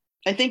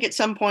 I think at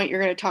some point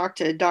you're going to talk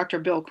to Dr.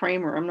 Bill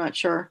Kramer. I'm not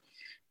sure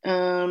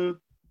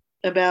um,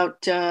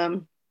 about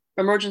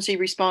emergency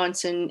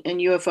response and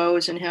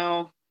UFOs and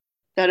how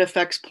that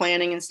affects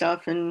planning and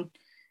stuff and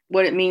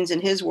what it means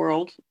in his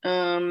world.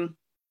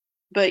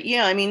 But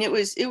yeah, I mean,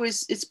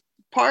 it's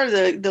part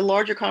of the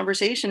larger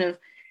conversation of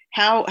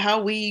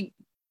how we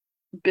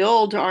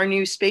build our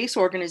new space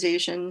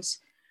organizations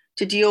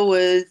to deal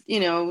with,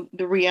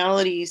 the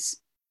realities,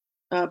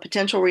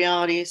 potential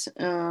realities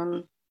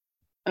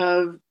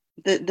of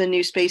the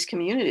new space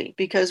community,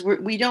 because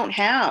we don't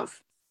have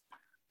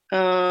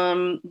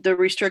the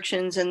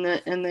restrictions and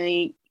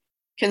the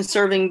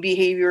conserving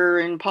behavior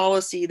and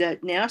policy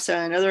that NASA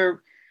and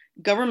other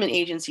government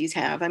agencies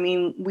have. I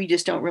mean, we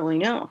just don't really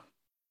know.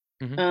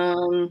 mhm.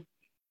 Um,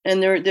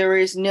 and there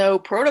is no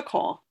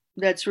protocol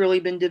that's really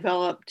been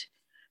developed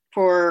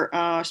for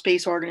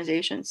space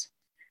organizations.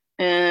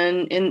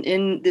 And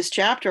in this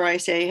chapter, I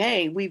say,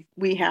 hey,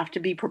 we have to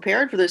be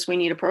prepared for this. We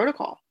need a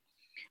protocol.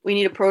 We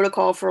need a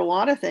protocol for a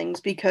lot of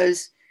things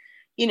because,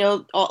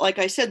 like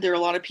I said, there are a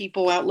lot of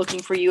people out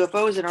looking for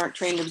UFOs that aren't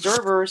trained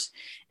observers,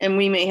 and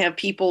we may have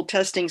people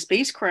testing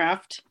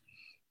spacecraft,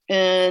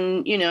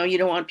 and you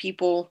don't want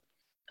people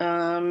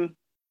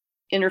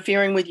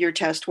interfering with your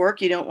test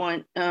work. You don't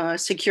want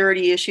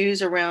security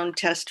issues around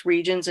test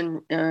regions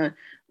and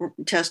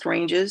test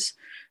ranges.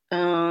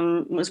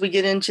 As we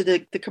get into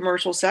the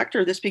commercial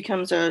sector, this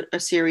becomes a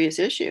serious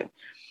issue.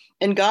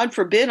 And God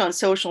forbid on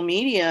social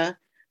media,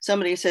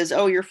 somebody says,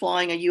 oh, you're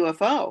flying a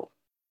UFO.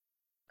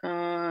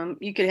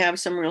 You could have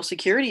some real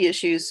security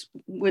issues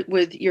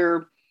with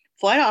your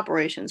flight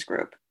operations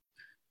group.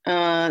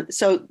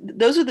 So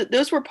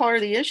those were part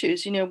of the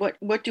issues.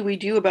 What do we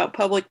do about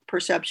public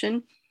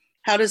perception?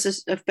 How does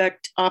this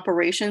affect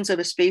operations of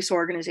a space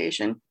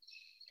organization?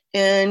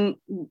 And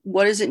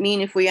what does it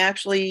mean if we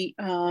actually,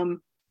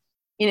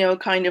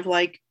 kind of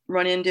like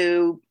run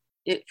into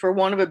it, for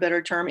want of a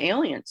better term,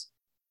 aliens?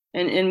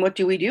 And what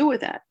do we do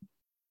with that?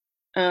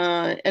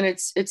 And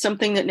it's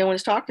something that no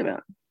one's talked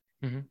about.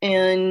 Mhm.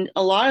 And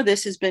a lot of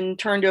this has been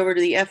turned over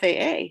to the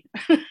FAA,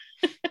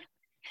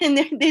 and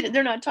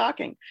they're not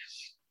talking.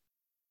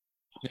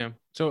 Yeah.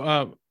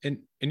 So,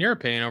 in your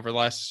opinion, over the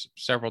last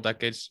several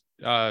decades,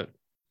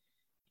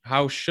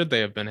 how should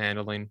they have been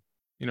handling,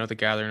 the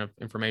gathering of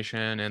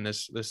information and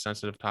this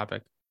sensitive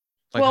topic?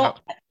 Like, how, Well,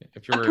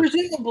 if you were,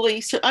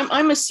 presumably, so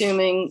I'm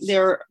assuming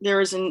there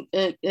is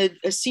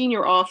a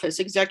senior office,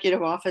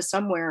 executive office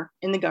somewhere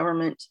in the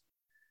government,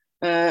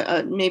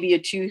 maybe a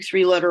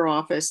 2-3 letter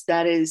office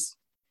that is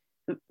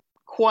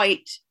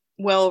quite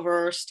well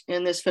versed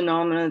in this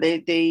phenomena.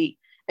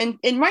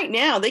 And right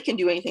now they can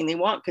do anything they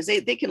want because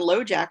they can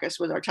LoJack us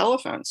with our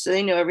telephones, so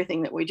they know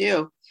everything that we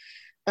do.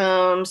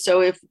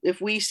 So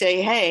if we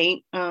say,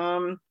 hey,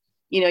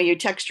 you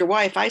text your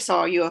wife, I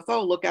saw a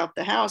UFO, look out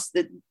the house,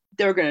 that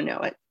they're going to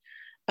know it.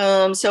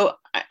 So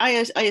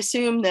I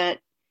assume that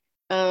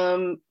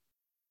a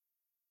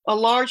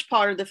large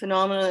part of the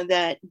phenomena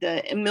that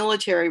the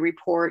military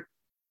report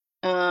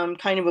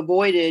kind of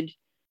avoided,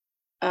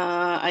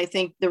 I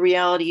think the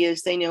reality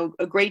is they know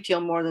a great deal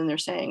more than they're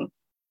saying.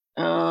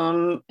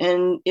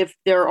 And if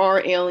there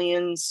are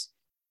aliens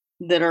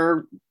that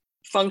are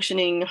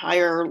functioning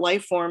higher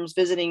life forms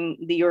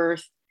visiting the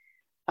earth,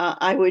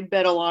 I would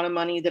bet a lot of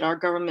money that our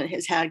government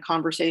has had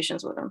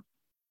conversations with them.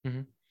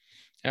 Mhm.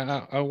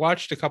 I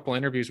watched a couple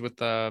interviews with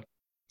the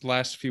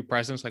last few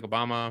presidents, like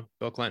Obama,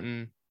 Bill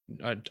Clinton.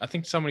 I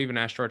think someone even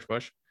asked George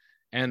Bush,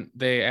 and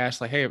they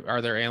asked, like, "Hey,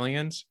 are there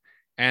aliens?"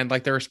 And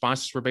like their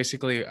responses were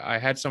basically, "I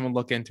had someone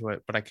look into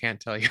it, but I can't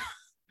tell you."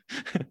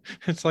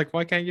 It's like,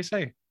 why can't you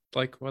say?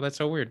 Like, well, that's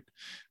so weird.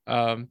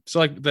 So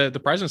like the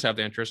presidents have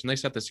the interest, and they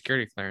set the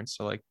security clearance.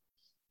 So like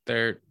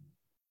they're,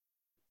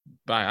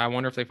 I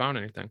wonder if they found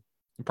anything.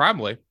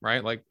 Probably,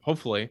 right? Like,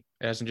 hopefully,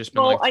 it hasn't just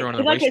been Well, like thrown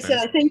in the like I waste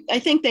said, bin. I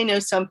think they know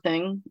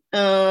something.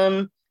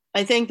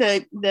 I think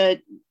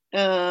that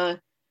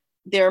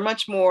they're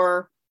much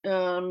more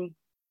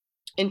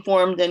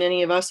informed than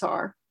any of us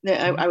are.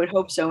 Mhm. I would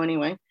hope so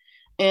anyway.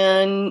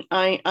 And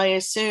I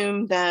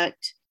assume that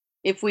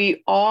if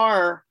we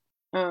are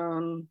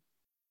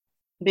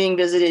being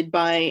visited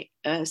by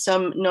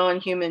some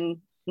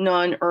non-human,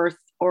 non-Earth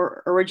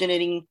or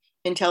originating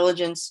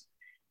intelligence,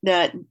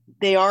 that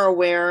they are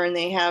aware and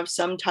they have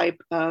some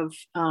type of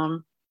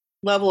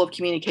level of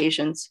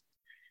communications.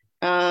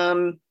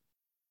 Um,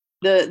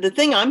 the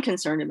thing I'm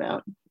concerned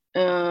about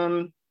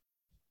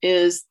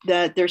is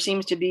that there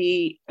seems to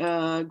be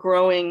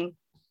growing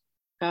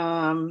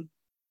kind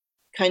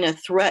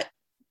of threat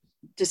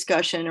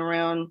discussion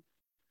around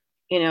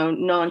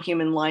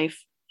non-human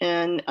life,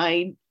 and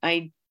I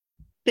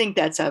think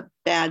that's a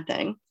bad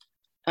thing,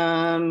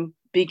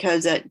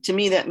 because to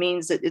me that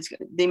means that it's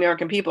the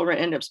American people are going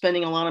to end up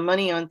spending a lot of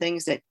money on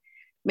things that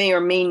may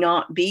or may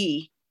not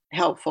be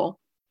helpful.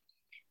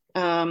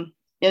 And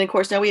of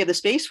course, now we have the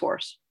Space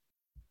Force.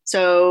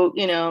 So,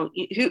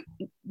 who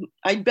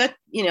I bet,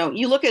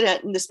 you look at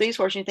it in the Space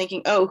Force and you're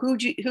thinking, oh, who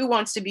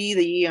wants to be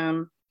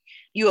the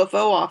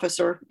UFO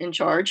officer in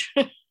charge?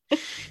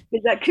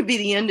 That could be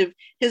the end of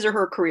his or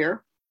her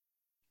career.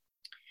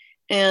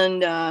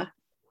 And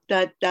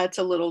that's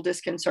a little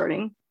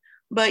disconcerting.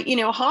 But,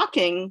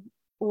 Hawking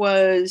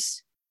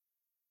was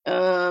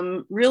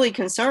really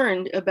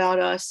concerned about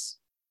us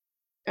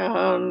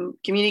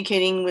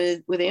communicating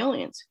with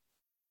aliens.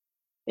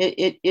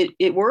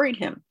 It worried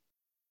him.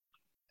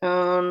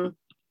 And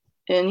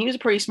he was a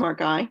pretty smart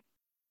guy.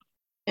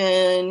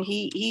 And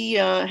he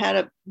had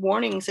a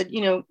warning, said,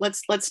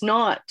 let's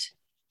not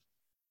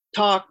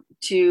talk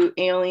to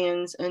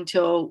aliens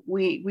until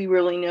we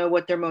really know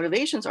what their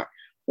motivations are.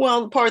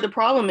 Well, part of the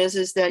problem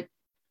is that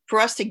for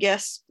us to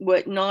guess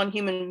what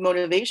non-human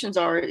motivations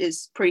are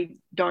is pretty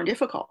darn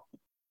difficult.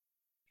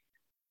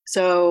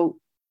 So,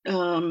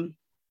 but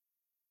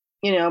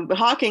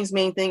Hawking's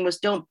main thing was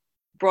don't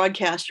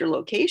broadcast your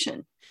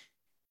location.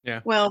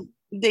 Yeah. Well,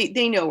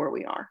 they know where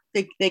we are.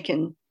 They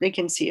can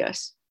see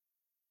us.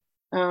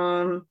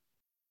 The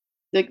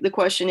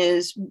question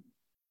is,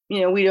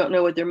 we don't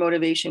know what their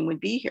motivation would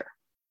be here.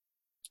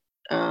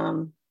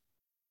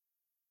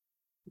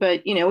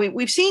 But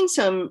we've seen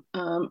some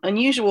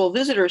unusual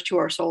visitors to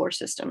our solar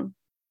system,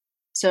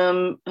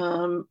 some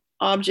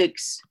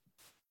objects,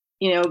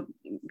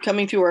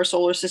 coming through our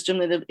solar system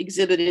that have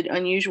exhibited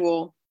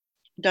unusual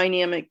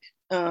dynamic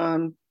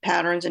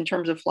patterns in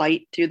terms of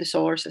flight through the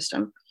solar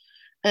system,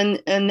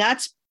 and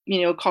that's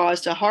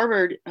caused a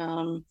Harvard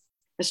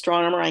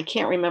astronomer, I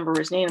can't remember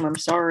his name, I'm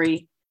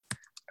sorry,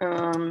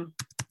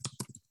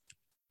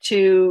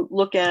 to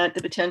look at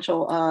the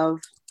potential of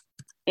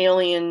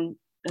alien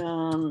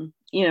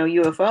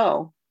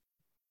UFO.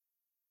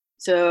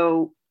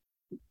 So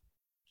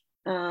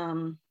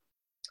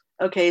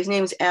okay, his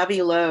name's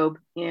Avi Loeb.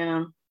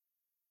 Yeah.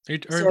 Are you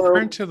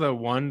referring to the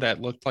one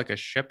that looked like a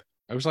ship?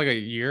 It was like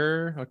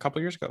a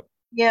couple years ago.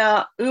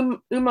 Yeah,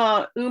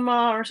 Uma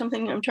or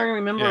something. I'm trying to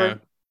remember. Yeah.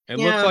 It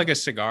looked like a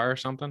cigar or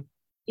something.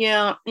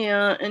 Yeah.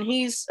 And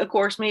he's of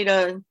course made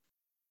a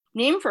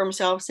name for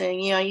himself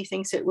saying, he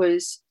thinks it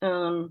was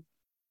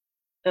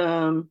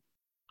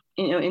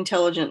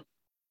intelligent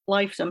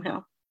life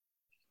somehow.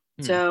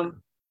 So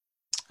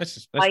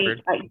that's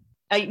weird.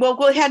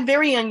 Well, it had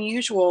very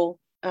unusual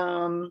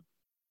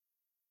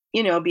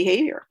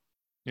behavior.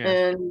 Yeah.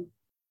 And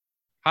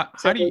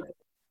how do you,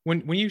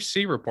 when you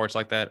see reports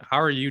like that,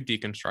 how are you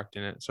deconstructing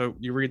it? So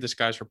you read this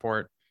guy's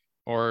report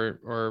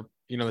or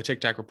the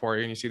Tic Tac report,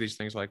 and you see these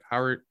things,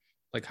 how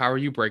are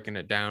you breaking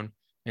it down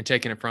and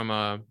taking it from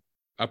a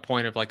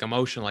point of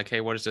emotion,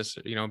 hey, what is this,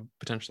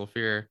 potential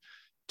fear,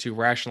 to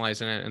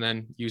rationalizing it, and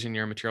then using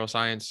your material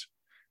science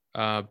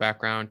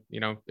background,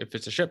 if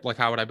it's a ship,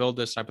 how would I build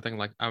this type of thing?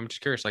 I'm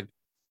just curious,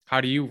 how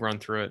do you run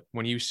through it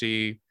when you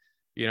see,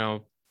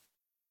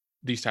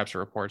 these types of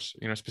reports,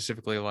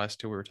 specifically the last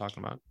two we were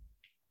talking about?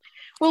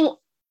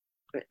 Well,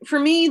 for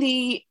me,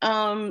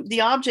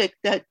 the object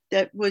that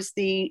was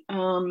the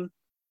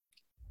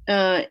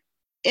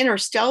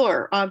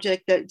interstellar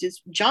object, that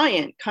is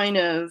giant, kind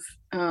of,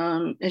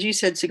 as you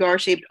said,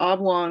 cigar-shaped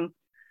oblong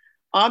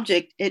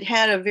object, it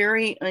had a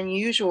very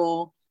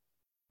unusual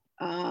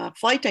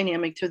flight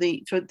dynamic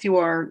through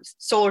our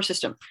solar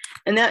system,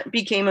 and that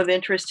became of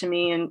interest to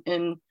me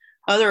and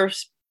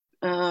others,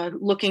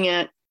 looking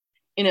at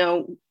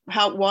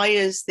why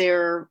is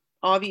there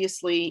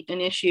obviously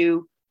an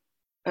issue,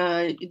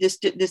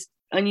 this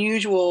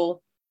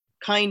unusual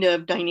kind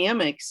of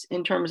dynamics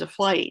in terms of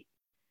flight.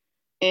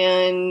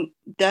 And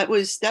that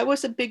was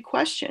a big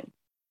question.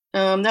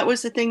 That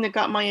was the thing that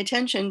got my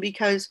attention,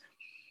 because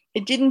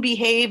it didn't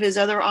behave as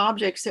other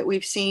objects that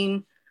we've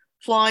seen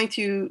fly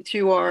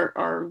through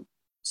our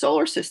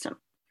solar system.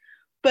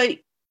 But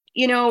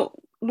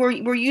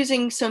we're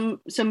using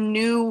some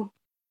new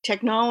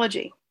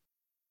technology,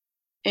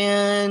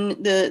 and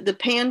the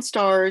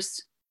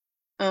Pan-STARRS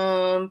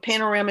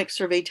panoramic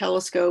survey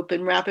telescope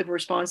and rapid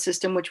response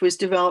system, which was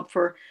developed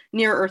for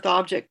near Earth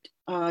object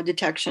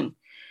detection,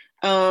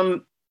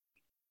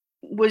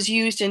 was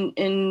used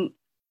in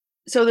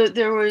so that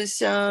there was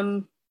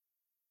kind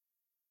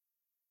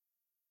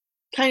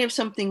of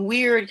something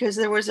weird, because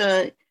there was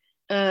a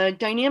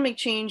dynamic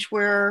change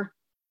where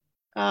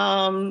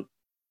the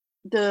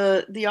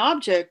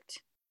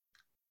object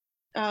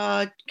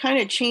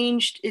kind of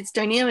changed its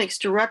dynamics,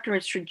 director,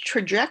 its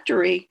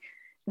trajectory,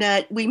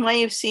 that we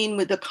might have seen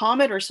with a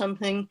comet or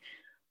something,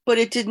 but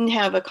it didn't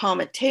have a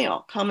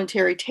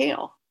cometary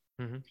tail.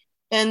 Mm-hmm.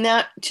 And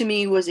that to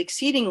me was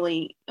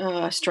exceedingly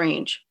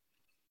strange.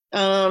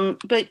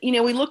 But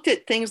we looked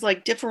at things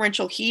like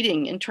differential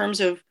heating in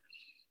terms of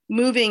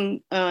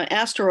moving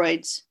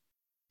asteroids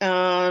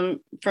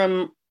from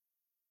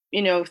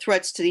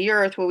threats to the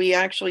Earth, where we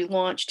actually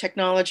launched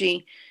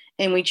technology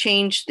and we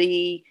changed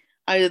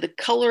either the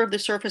color of the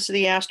surface of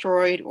the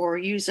asteroid, or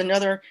use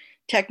another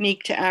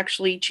technique to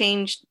actually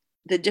change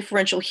the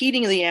differential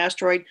heating of the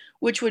asteroid,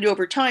 which would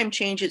over time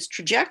change its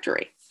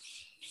trajectory.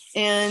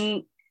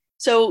 And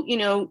So,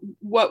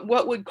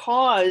 what would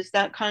cause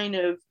that kind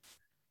of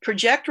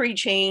trajectory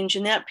change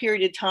in that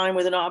period of time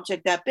with an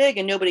object that big,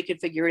 and nobody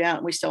could figure it out,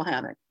 and we still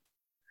haven't.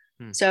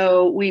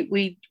 So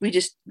we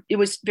just, it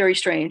was very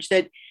strange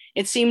that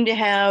it seemed to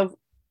have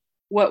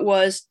what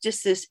was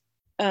just this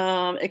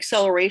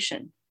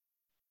acceleration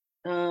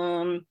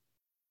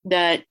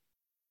that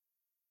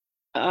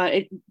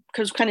it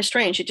was kind of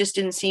strange. It just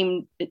didn't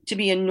seem to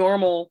be a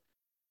normal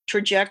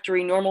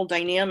trajectory, normal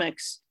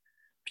dynamics,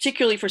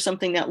 particularly for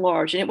something that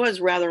large. And it was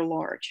rather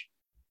large.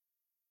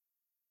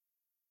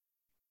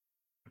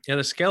 Yeah,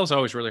 the scale is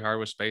always really hard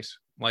with space.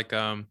 Like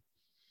they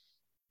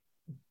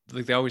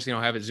always,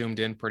 have it zoomed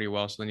in pretty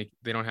well. So then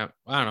they don't have,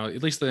 I don't know,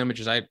 at least the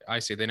images I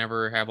see, they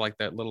never have like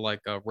that little like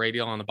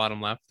radial on the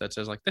bottom left that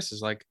says like, this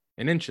is like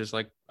an inch is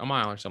like a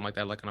mile or something like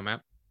that, like on a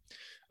map.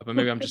 But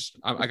maybe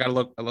I got to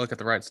look at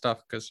the right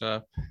stuff, because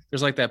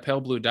there's like that pale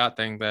blue dot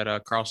thing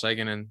that Carl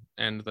Sagan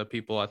and the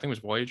people, I think it was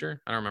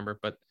Voyager, I don't remember,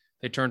 but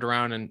they turned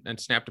around and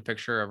snapped a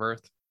picture of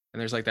Earth.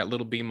 And there's like that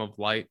little beam of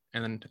light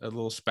and then a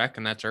little speck,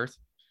 and that's Earth.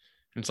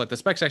 And it's like the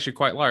speck's actually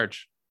quite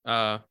large,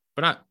 but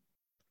not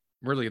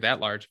really that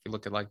large if you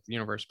look at like the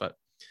universe. But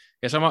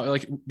yeah, so I'm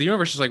like, the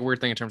universe is like a weird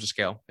thing in terms of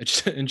scale.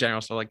 It's in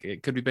general. So like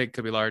it could be big,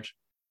 could be large.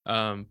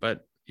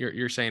 But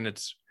you're saying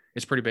it's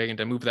pretty big, and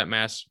to move that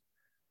mass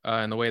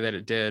in the way that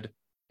it did,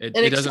 it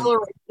doesn't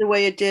accelerate the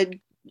way it did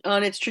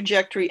on its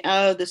trajectory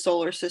out of the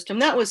solar system.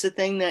 That was the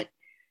thing that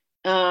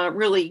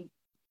really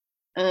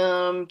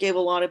gave a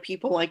lot of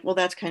people like, well,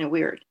 that's kind of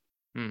weird.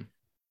 So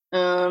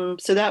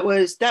that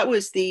was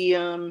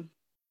the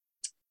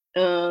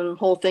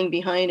whole thing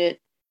behind it.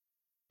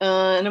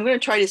 And I'm going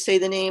to try to say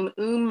the name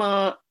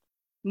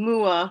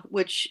Oumuamua,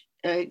 which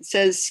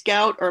says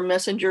scout or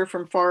messenger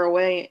from far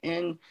away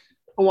in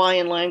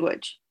Hawaiian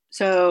language.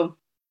 So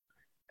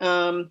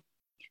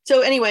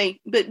anyway,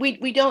 but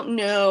we don't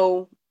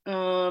know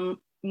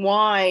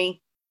why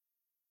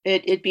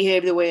it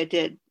behaved the way it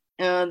did.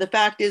 The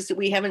fact is that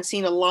we haven't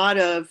seen a lot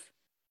of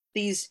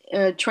these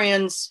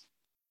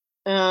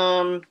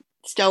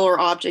stellar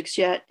objects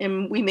yet,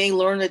 and we may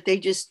learn that they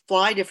just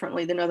fly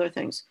differently than other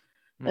things.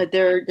 That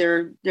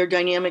their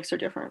dynamics are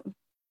different.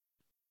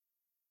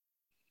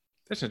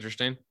 That's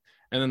interesting.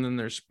 And then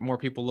there's more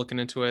people looking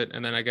into it,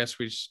 and then I guess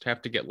we just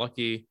have to get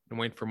lucky and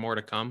wait for more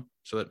to come,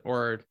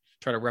 or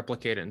try to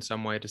replicate it in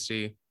some way to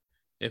see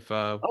if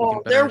they're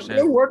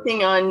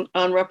working on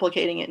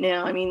replicating it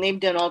now. I mean, they've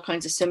done all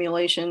kinds of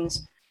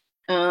simulations.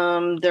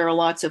 There are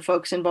lots of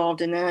folks involved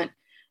in that.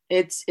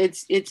 It's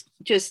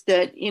just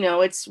that,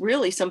 it's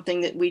really something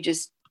that we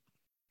just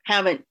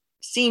haven't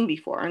seen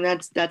before, and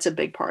that's a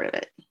big part of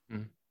it.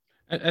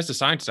 As a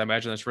scientist, I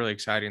imagine that's really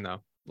exciting,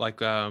 though. Like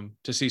to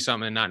see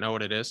something and not know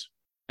what it is,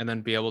 and then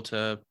be able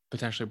to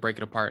potentially break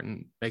it apart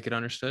and make it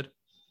understood.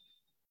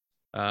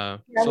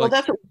 That's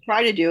what we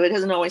try to do. It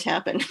hasn't always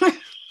happened.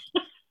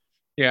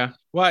 Yeah.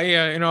 Well,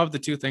 yeah. Of the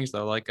two things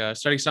though, like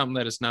study something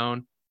that is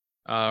known,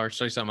 or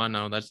study something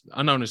unknown. That's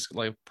unknown is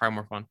like probably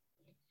more fun.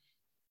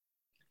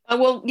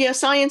 Well, yeah,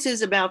 science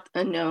is about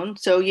unknown.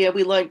 So yeah,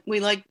 we like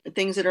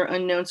things that are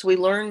unknown. So we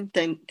learn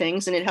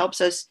things, and it helps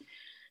us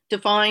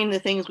define the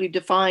things we've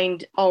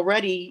defined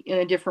already in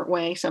a different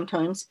way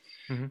sometimes.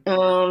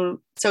 So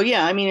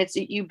yeah, I mean,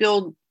 you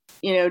build,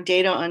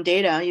 data on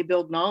data, you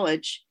build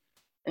knowledge,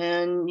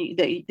 and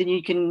then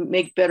you can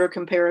make better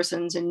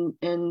comparisons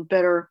and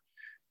better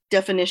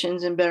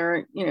definitions and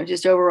better,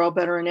 just overall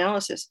better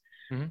analysis.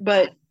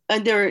 But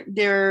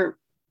there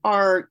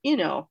are,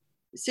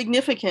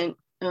 significant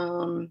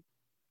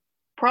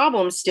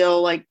problems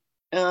still. Like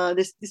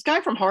this guy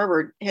from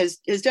Harvard has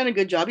done a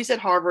good job. He's at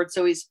Harvard,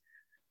 so he's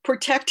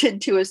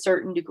protected to a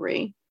certain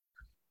degree.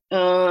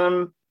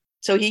 So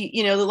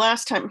he, the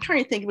last time, I'm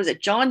trying to think, was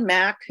it John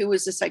Mack, who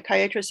was a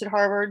psychiatrist at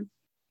Harvard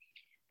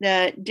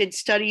that did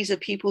studies of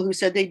people who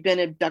said they'd been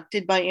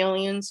abducted by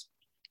aliens.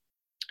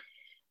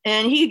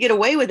 And he could get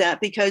away with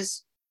that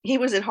because he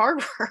was at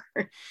Harvard.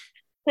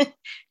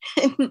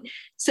 And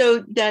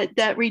so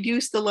that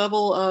reduced the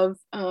level of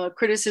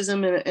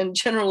criticism and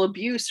general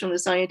abuse from the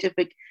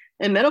scientific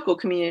and medical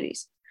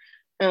communities.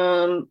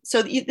 So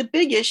the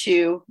big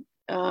issue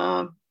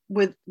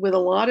with a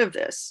lot of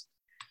this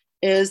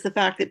is the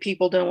fact that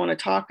people don't want to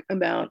talk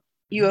about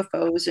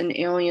UFOs and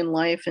alien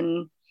life,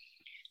 and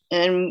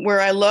where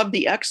I love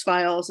the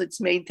X-Files,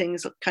 it's made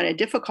things kind of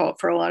difficult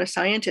for a lot of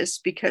scientists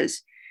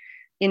because,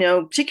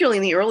 particularly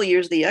in the early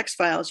years of the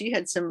X-Files, you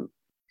had some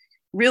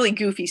really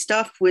goofy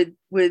stuff with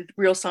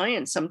real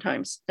science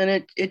sometimes,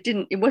 and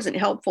it wasn't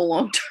helpful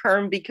long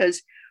term,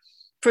 because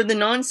for the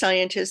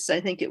non-scientists, I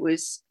think it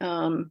was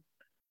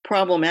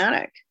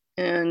problematic.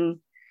 And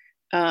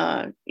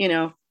I'm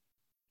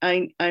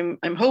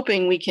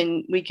hoping we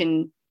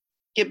can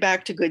get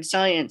back to good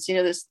science.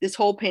 This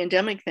whole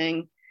pandemic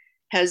thing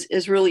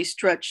has really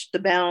stretched the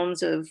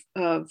bounds of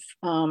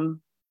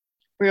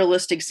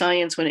realistic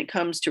science when it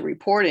comes to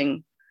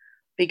reporting,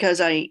 because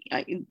I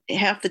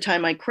half the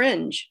time I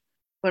cringe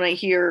when I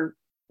hear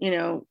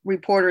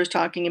reporters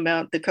talking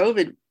about the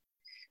COVID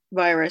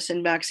virus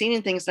and vaccine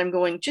and things. I'm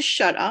going, just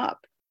shut up,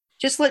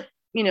 just let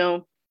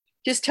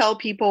just tell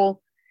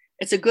people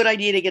it's a good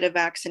idea to get a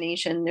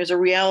vaccination. There's a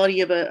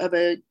reality of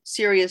a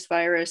serious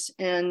virus,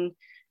 and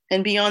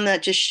beyond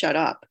that, just shut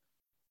up.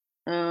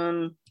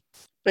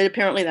 But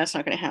apparently that's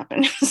not going to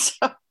happen.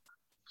 So.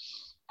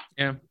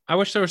 Yeah, I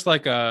wish there was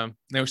like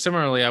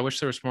similarly, I wish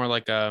there was more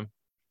like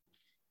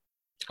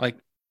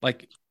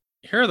like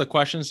here are the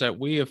questions that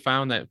we have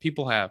found that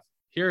people have.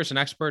 Here is an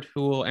expert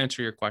who will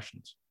answer your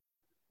questions.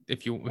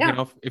 If you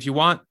if you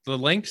want the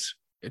links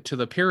to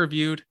the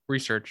peer-reviewed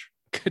research,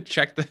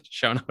 check the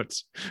show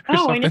notes or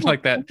something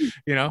like that.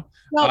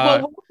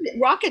 Well,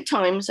 Rocket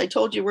Times, I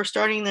told you we're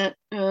starting that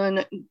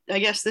I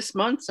guess this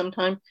month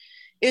sometime,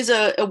 is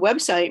a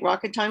website,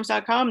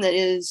 rockettimes.com, that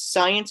is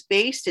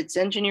science-based. It's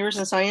engineers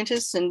and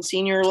scientists and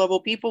senior level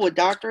people with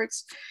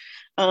doctorates,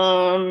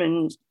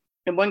 and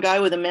one guy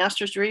with a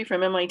master's degree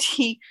from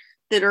MIT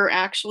that are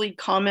actually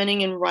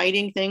commenting and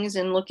writing things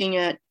and looking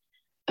at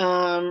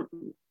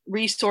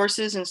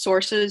resources and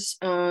sources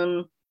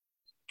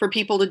for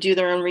people to do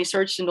their own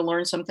research and to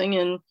learn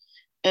something.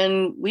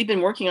 And we've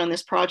been working on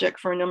this project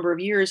for a number of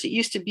years. It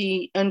used to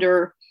be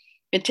under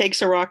It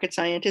Takes a Rocket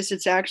Scientist.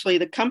 It's actually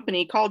the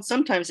company called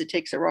Sometimes It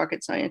Takes a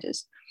Rocket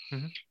Scientist.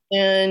 Mm-hmm.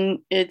 And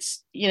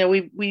it's,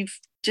 we've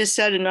just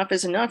said enough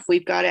is enough.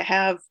 We've got to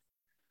have,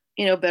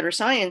 better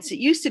science. It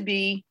used to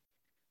be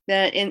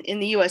that in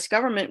the US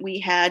government, we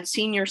had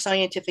senior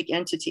scientific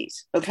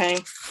entities, okay,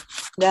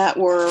 that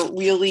were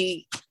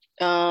really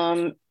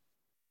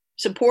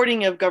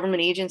supporting of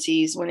government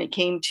agencies when it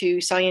came to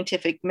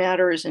scientific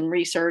matters and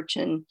research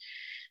and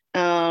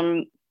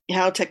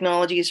how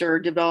technologies are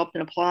developed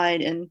and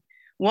applied. And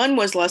one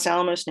was Los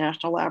Alamos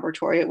National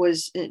Laboratory. It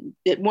was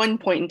at one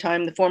point in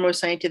time the foremost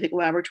scientific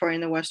laboratory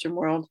in the Western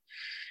world.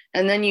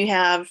 And then you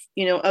have,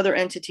 other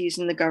entities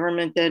in the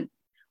government that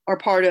are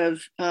part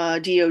of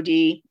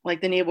DOD,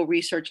 like the Naval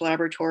Research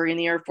Laboratory and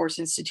the Air Force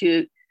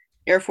Institute,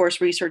 Air Force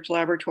Research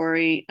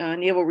Laboratory,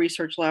 Naval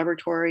Research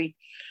Laboratory.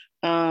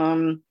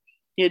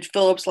 You had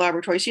Phillips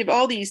Laboratory. So you have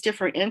all these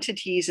different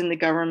entities in the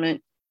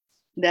government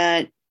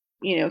that,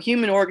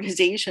 human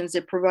organizations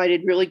that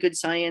provided really good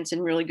science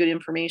and really good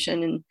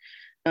information,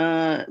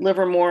 and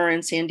Livermore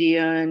and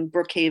Sandia and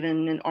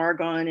Brookhaven and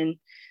Argonne.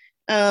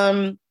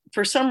 And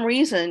for some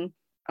reason,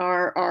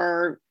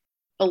 our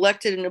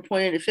elected and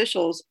appointed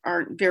officials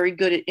aren't very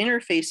good at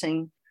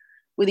interfacing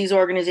with these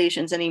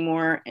organizations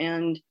anymore.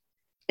 And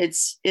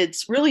it's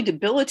really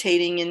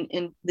debilitating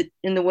in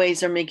the ways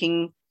they're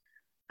making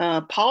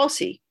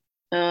policy,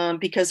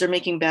 because they're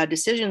making bad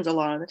decisions a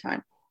lot of the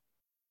time.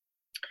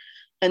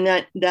 And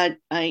that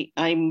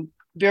I'm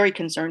very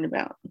concerned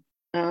about.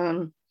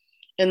 And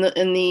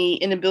the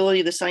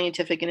inability of the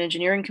scientific and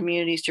engineering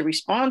communities to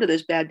respond to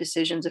those bad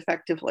decisions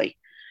effectively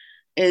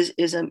is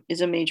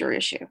a major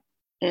issue.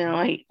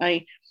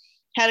 I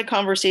had a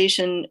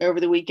conversation over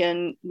the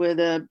weekend with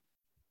a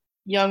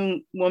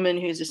young woman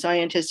who's a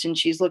scientist, and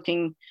she's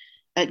looking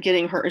at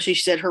getting she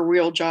said her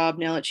real job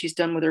now that she's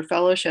done with her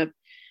fellowship.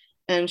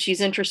 And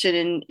she's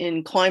interested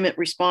in climate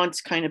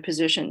response kind of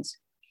positions.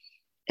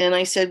 And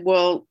I said,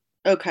 well,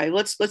 okay,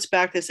 let's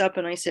back this up.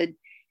 And I said,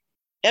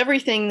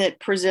 everything that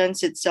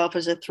presents itself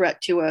as a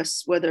threat to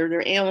us, whether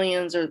they're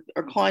aliens or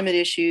climate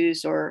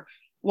issues or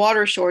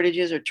water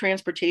shortages or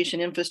transportation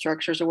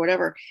infrastructures or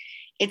whatever,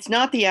 it's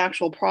not the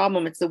actual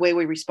problem, it's the way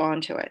we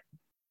respond to it.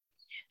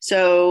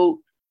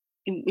 So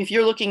if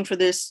you're looking for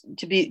this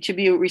to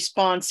be a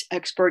response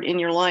expert in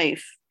your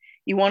life,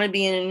 you want to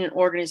be in an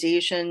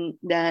organization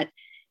that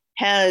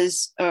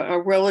has a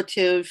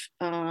relative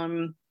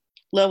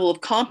level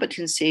of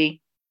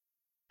competency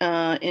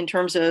in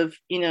terms of,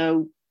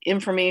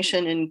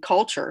 information and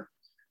culture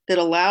that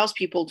allows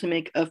people to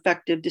make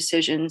effective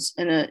decisions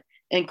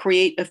and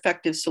create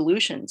effective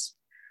solutions.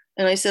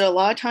 And I said, a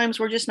lot of times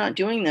we're just not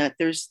doing that.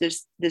 There's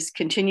this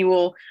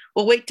continual,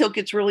 well, wait till it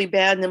gets really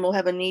bad and then we'll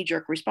have a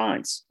knee-jerk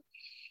response.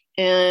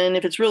 And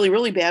if it's really,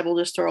 really bad, we'll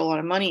just throw a lot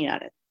of money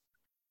at it.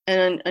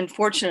 And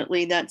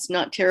unfortunately, that's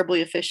not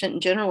terribly efficient.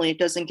 And generally, it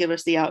doesn't give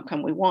us the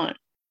outcome we want.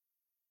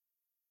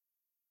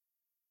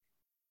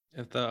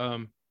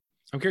 I'm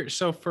curious.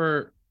 So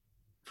for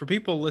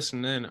people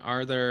listening in,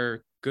 are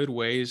there good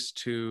ways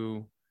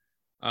to,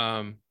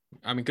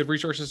 good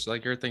resources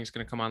like your thing's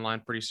going to come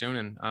online pretty soon,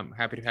 and I'm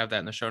happy to have that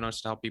in the show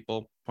notes to help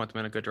people point them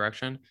in a good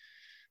direction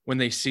when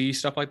they see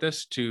stuff like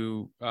this.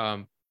 To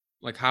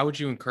how would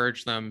you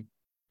encourage them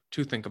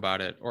to think about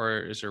it, or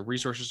is there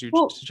resources you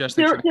suggest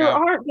they check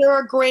out? There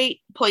are great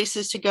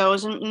places to go,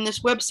 and this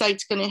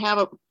website's going to have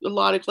a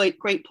lot of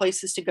great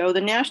places to go.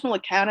 The National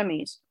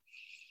Academies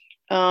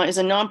is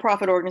a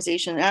nonprofit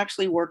organization that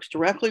actually works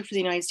directly for the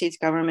United States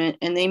government,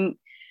 and they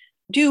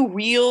do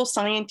real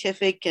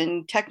scientific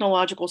and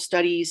technological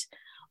studies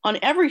on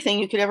everything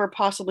you could ever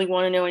possibly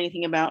want to know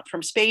anything about,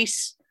 from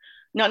space,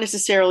 not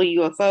necessarily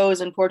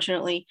UFOs,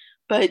 unfortunately,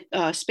 but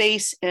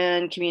space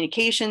and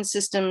communication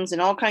systems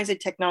and all kinds of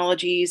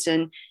technologies,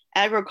 and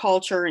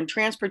agriculture and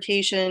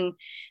transportation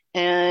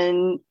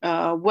and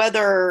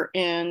weather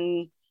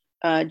and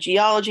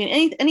geology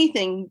and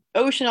anything,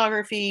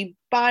 oceanography,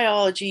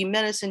 biology,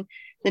 medicine.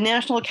 The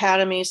National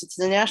Academies, it's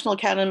the National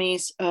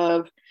Academies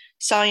of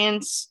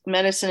science,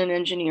 medicine, and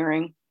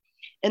engineering.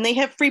 And they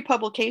have free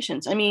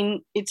publications. I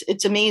mean,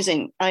 it's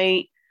amazing.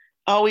 I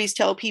always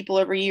tell people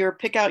every year,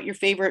 pick out your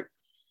favorite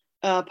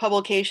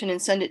publication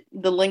and send it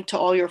the link to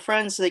all your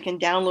friends so they can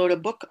download a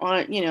book on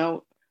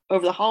it,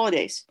 over the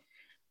holidays.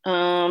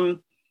 And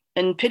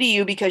pity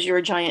you because you're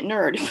a giant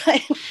nerd.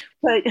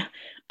 but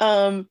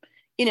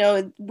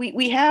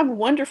we have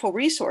wonderful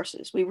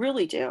resources. We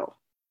really do.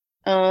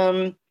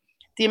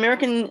 The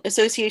American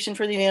Association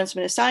for the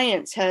Advancement of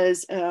Science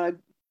has a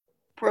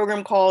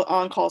program called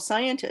On-Call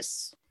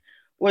Scientists,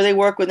 where they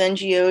work with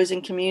NGOs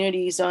and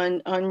communities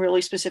on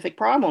really specific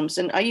problems.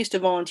 And I used to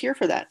volunteer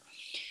for that.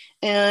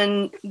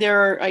 And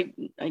I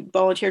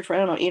volunteered for,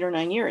 8 or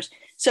 9 years.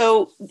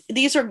 So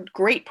these are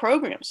great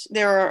programs.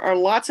 There are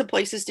lots of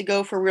places to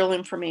go for real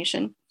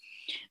information.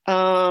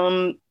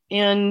 And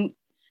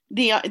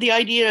the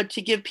idea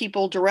to give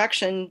people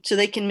direction so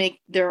they can make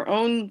their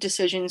own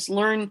decisions,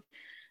 learn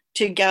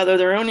to gather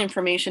their own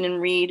information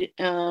and read.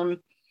 And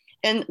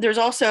there's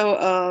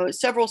also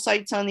several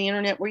sites on the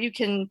internet where you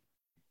can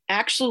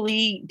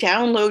actually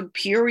download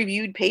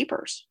peer-reviewed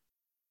papers.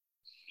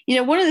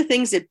 One of the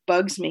things that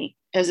bugs me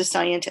as a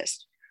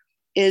scientist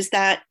is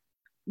that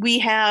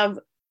the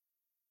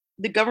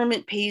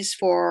government pays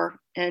for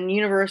and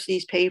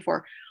universities pay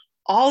for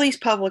all these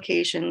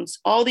publications,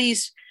 all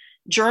these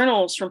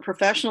journals from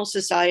professional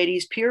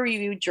societies,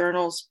 peer-reviewed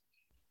journals,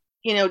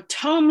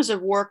 tomes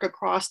of work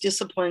across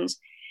disciplines.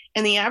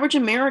 And the average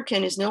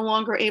American is no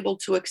longer able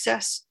to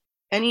access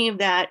any of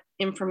that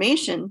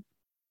information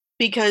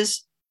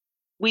because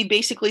we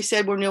basically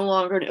said we're no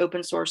longer an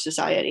open source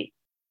society.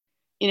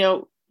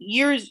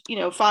 Years,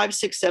 5,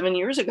 6, 7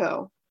 years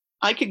ago,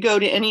 I could go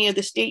to any of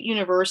the state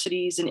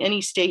universities in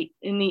any state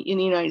in the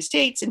United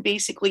States and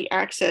basically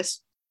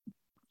access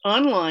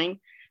online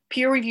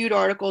peer-reviewed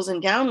articles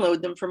and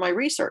download them for my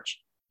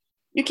research.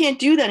 You can't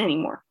do that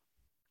anymore.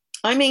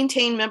 I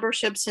maintain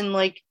memberships in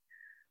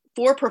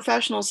 4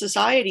 professional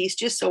societies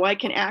just so I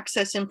can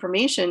access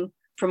information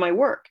for my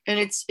work. And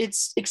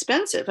it's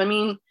expensive. I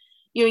mean,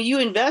 you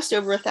invest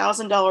over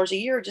 $1,000 a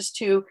year just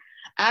to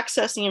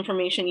access the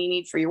information you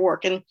need for your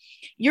work. And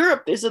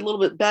Europe is a little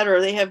bit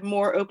better. They have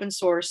more open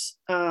source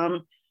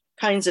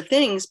kinds of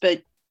things,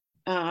 but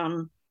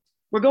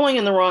we're going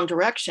in the wrong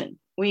direction.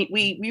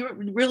 We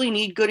really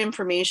need good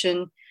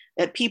information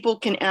that people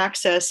can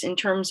access in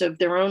terms of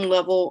their own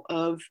level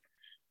of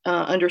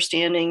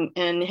understanding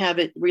and have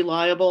it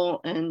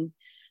reliable and,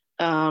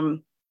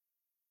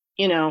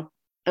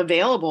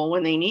 available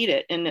when they need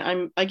it.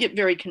 And I get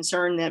very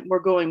concerned that we're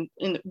going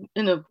in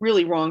a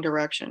really wrong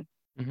direction.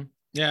 Mm-hmm.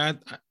 Yeah,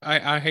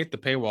 I hate the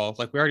paywall.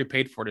 We already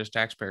paid for it as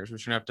taxpayers. We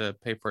shouldn't have to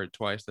pay for it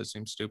twice. That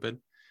seems stupid.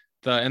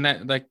 And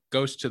that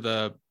goes to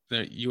the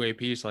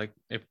UAPs.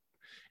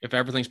 If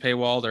everything's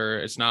paywalled or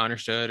it's not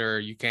understood or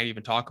you can't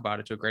even talk about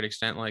it to a great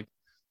extent,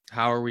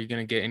 how are we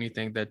going to get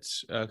anything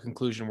that's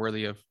conclusion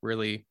worthy of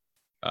really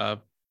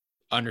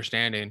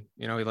understanding?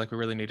 We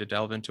really need to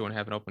delve into and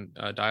have an open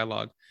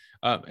dialogue.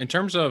 In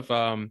terms of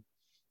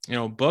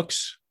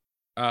books,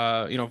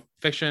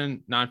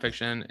 fiction,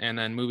 nonfiction, and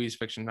then movies,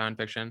 fiction,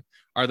 nonfiction.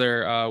 Are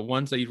there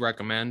ones that you'd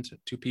recommend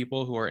to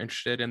people who are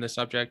interested in the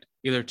subject,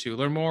 either to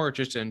learn more or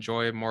just to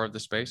enjoy more of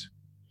the space?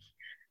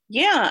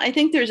 Yeah, I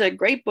think there's a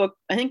great book.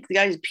 I think the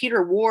guy's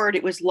Peter Ward.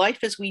 It was Life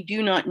as We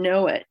Do Not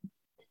Know It.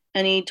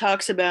 And he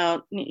talks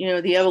about,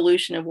 the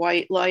evolution of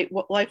life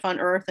on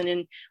Earth and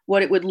in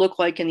what it would look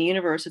like in the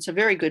universe. It's a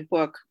very good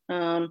book.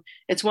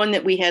 It's one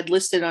that we had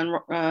listed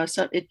on,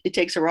 it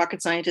takes a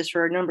rocket scientist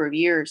for a number of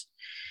years.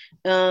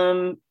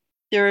 There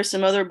are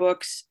some other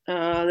books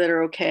that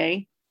are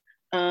okay.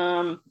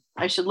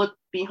 I should look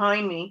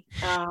behind me.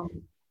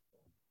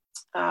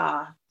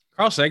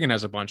 Carl Sagan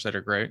has a bunch that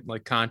are great,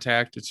 like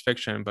Contact. It's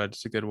fiction, but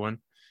it's a good one.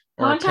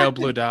 Or Contact, Pale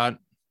Blue Dot.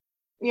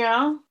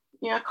 Yeah.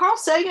 Carl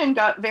Sagan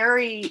got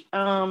very,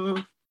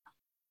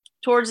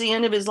 towards the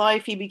end of his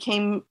life, he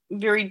became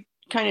very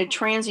kind of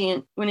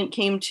transient when it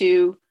came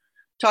to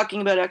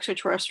talking about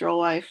extraterrestrial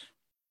life.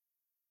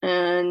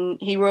 And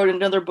he wrote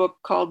another book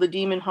called The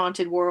Demon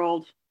Haunted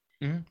World.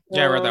 Mm-hmm.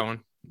 Yeah, I read that one.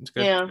 It's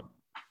good. Yeah.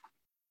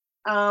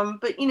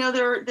 But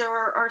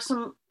there are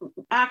some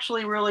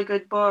actually really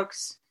good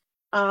books.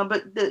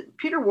 But the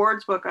Peter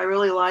Ward's book I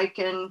really like,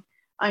 and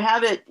I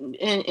have it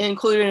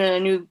included in a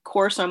new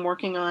course I'm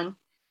working on.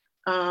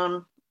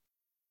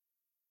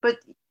 But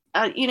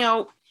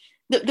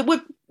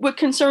what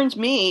concerns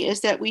me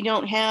is that we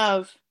don't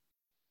have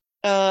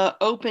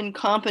open,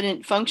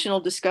 competent, functional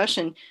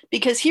discussion.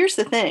 Because here's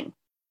the thing: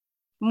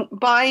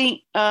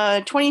 by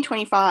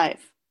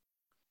 2025,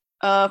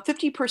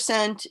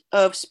 50%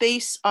 of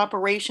space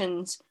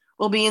operations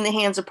will be in the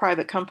hands of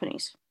private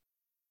companies.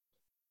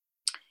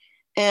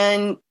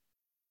 And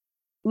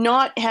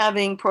not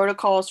having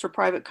protocols for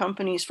private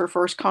companies for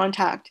first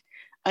contact,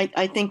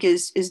 I think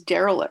is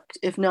derelict,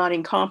 if not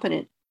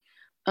incompetent.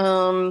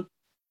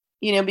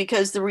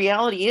 Because the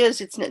reality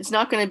is it's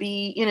not going to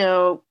be,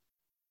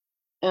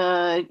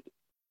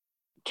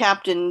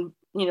 Captain,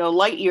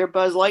 Lightyear,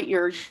 Buzz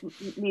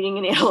Lightyear meeting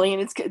an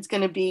alien. It's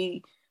going to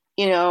be,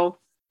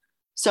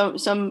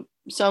 some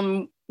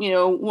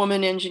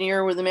woman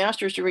engineer with a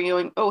master's degree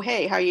going, oh,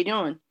 hey, how you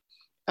doing?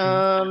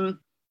 And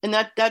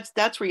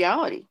that's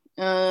reality.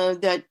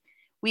 That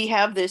we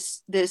have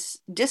this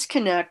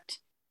disconnect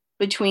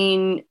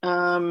between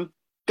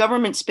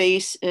government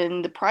space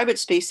and the private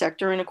space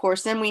sector. And of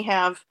course, then we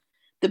have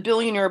the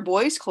billionaire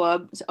boys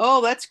club.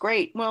 Oh, that's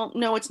great. Well,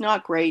 no, it's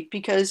not great,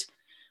 because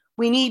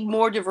we need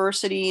more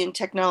diversity in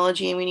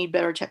technology, and we need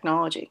better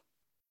technology.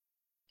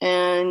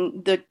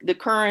 And the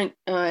current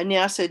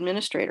NASA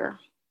administrator,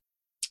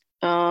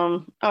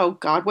 oh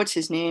God, what's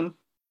his name?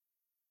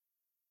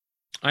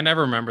 I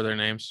never remember their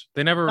names.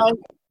 They never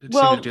seem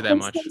Well, to do that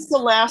much. the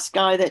last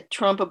guy that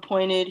Trump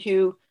appointed,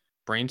 who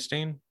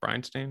Breinstein,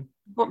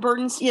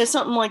 Burdens, yeah,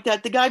 something like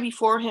that. The guy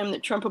before him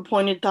that Trump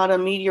appointed thought a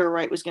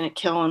meteorite was going to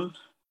kill him.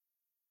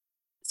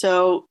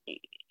 So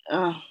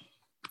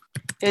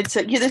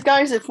this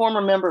guy's a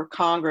former member of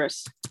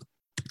Congress.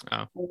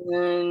 Oh,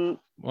 and,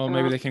 well,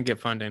 maybe they can get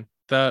funding.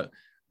 The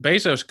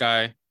Bezos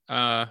guy,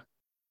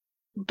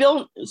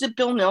 is it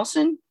Bill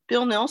Nelson?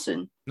 Bill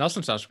Nelson.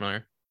 Nelson sounds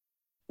familiar.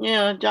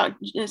 Yeah,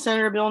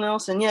 Senator Bill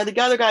Nelson. Yeah, the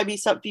other guy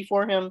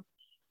before him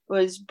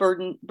was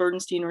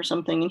Burdenstein or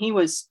something, and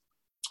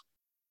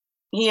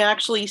he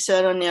actually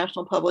said on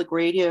National Public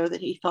Radio that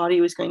he thought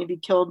he was going to be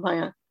killed by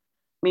a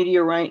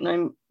meteorite,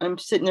 and I'm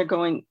sitting there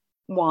going,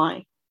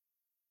 why?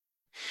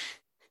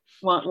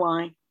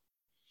 Why?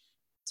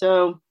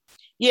 So,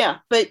 yeah,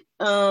 but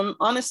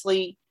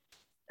honestly,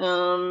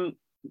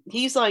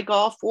 he's like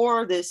all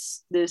for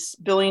this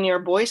billionaire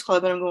boys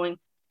club, and I'm going,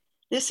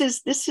 this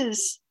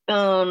is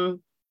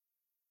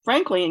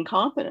frankly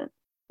incompetent.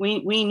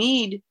 We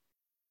need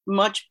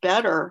much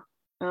better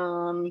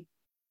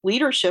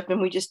leadership,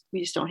 and we just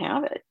don't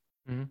have it.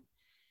 Mm-hmm.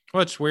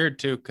 Well, it's weird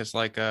too, because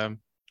like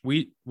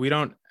we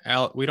don't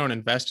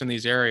invest in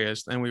these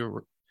areas, and we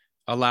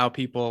allow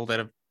people that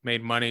have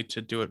made money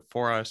to do it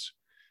for us,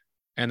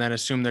 and then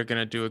assume they're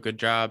going to do a good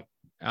job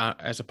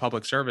as a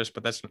public service.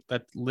 But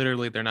that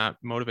literally, they're not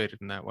motivated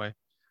in that way.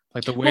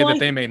 Like the way that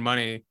they made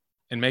money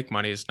and make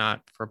money is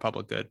not for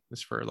public good.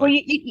 It's for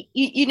like.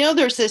 Well,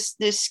 there's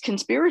this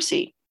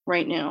conspiracy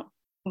right now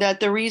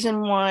that the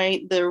reason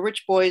why the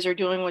rich boys are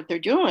doing what they're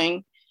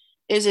doing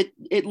is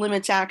it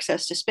limits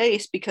access to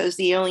space, because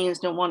the aliens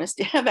don't want us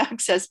to have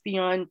access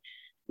beyond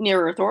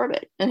near Earth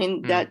orbit. I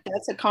mean,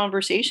 that's a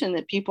conversation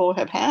that people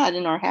have had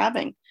and are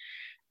having.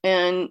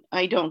 And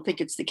I don't think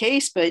it's the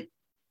case, but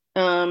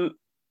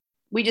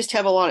we just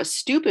have a lot of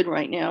stupid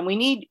right now. We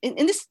need,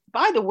 and this,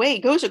 by the way,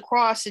 goes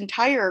across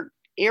entire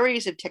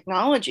areas of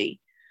technology,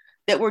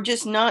 that we're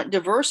just not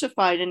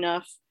diversified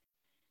enough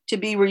to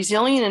be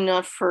resilient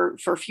enough for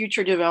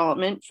future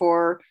development,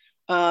 for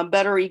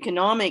better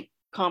economic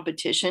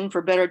competition,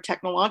 for better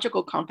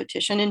technological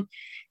competition. And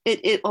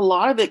a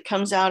lot of it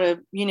comes out of,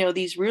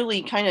 these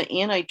really kind of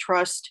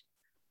antitrust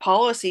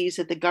policies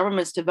that the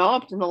government's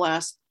developed in the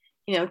last,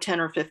 10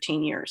 or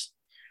 15 years.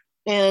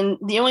 And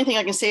the only thing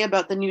I can say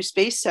about the new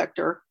space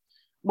sector,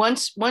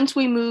 once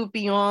we move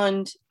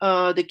beyond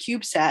the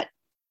CubeSat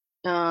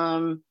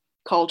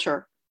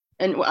culture,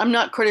 and I'm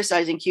not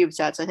criticizing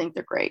CubeSats, I think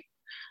they're great,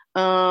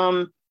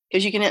 because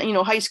you can,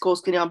 high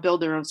schools can now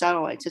build their own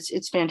satellites.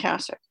 It's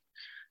fantastic.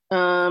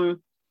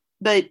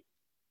 But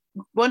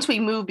once we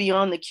move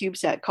beyond the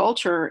CubeSat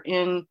culture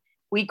and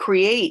we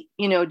create,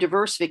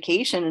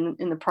 diversification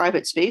in the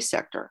private space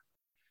sector,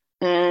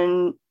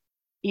 and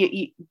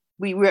we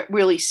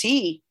really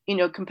see,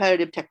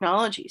 competitive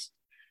technologies,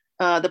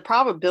 the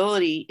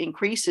probability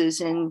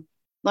increases. And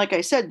like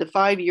I said, the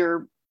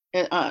 5-year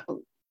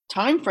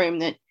time frame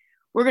that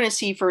we're going to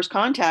see first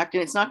contact,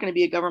 and it's not going to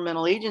be a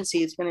governmental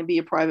agency, it's going to be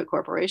a private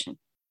corporation.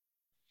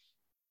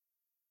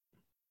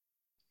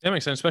 That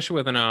makes sense, especially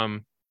with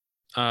an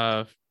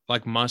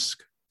like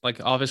Musk.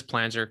 Like all of his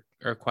plans are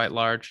quite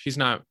large. He's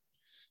not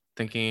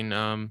thinking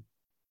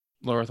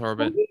low Earth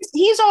orbit. Well,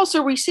 he's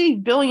also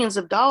received billions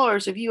of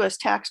dollars of U.S.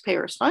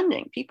 taxpayers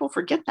funding. People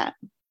forget that.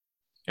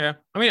 Yeah,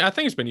 I mean, I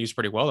think it's been used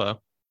pretty well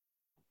though,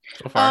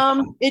 so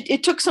far.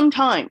 It took some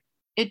time.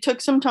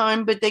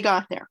 But they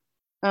got there.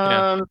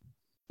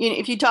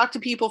 If you talk to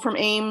people from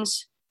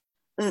Ames,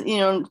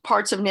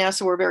 parts of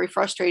NASA were very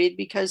frustrated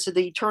because of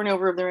the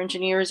turnover of their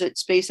engineers at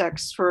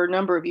SpaceX for a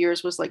number of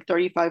years was like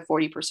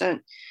 35-40%.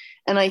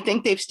 And I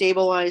think they've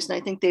stabilized,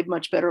 and I think they have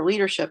much better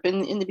leadership.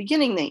 In the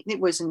beginning, it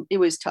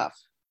was tough.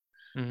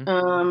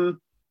 Mm-hmm.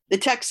 The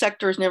tech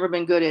sector has never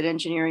been good at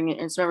engineering,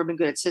 and it's never been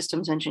good at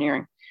systems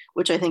engineering,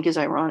 which I think is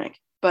ironic.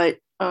 But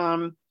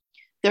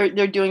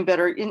they're doing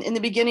better. In the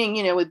beginning,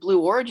 with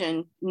Blue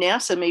Origin,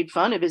 NASA made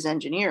fun of his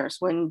engineers.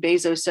 When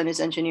Bezos sent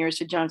his engineers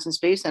to Johnson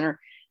Space Center,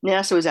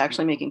 NASA was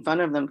actually making fun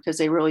of them because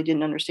they really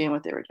didn't understand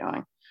what they were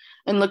doing.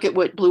 And look at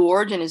what Blue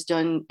Origin has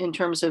done in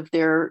terms of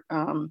their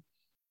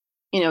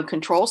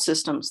control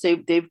systems.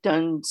 They've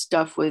done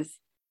stuff with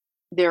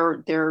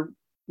their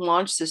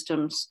launch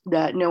systems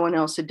that no one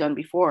else had done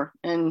before,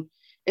 and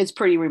it's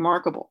pretty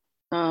remarkable.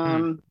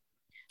 I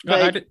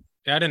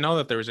didn't know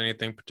that there was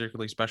anything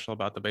particularly special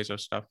about the Bezos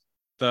stuff.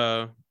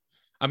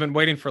 I've been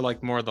waiting for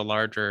like more of the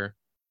larger,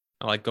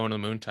 like going to the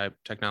moon type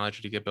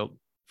technology to get built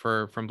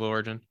from Blue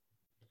Origin.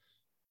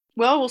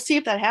 Well, we'll see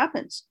if that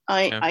happens.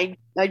 Yeah.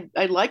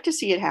 I'd like to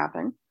see it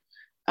happen.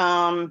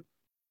 Um,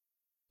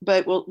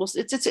 but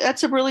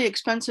that's a really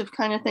expensive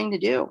kind of thing to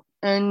do.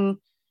 And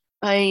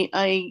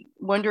I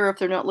wonder if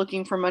they're not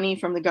looking for money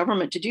from the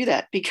government to do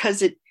that,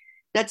 because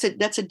that's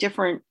a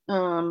different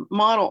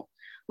model.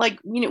 Like,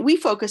 we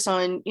focus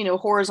on,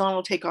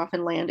 horizontal takeoff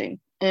and landing,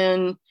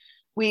 and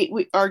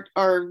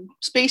our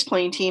space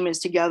plane team is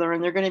together,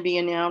 and they're going to be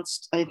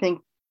announced, I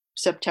think,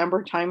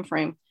 September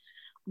timeframe.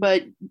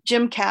 But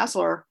Jim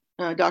Kassler,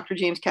 Dr.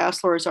 James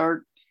Kassler, is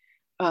our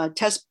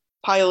test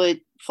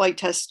pilot flight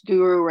test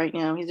guru right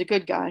now. He's a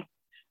good guy.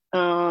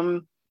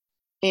 And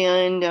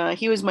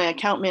he was my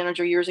account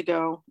manager years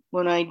ago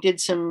when I did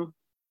some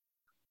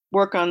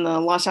work on the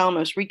Los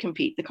Alamos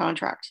recompete, the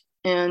contract.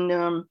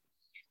 And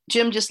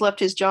Jim just left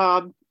his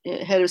job,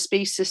 head of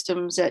space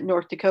systems at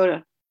North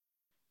Dakota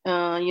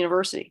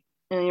University,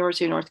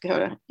 University of North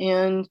Dakota.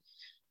 And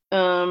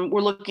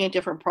we're looking at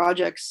different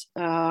projects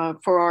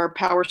for our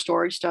power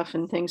storage stuff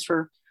and things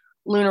for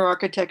lunar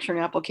architecture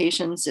and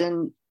applications.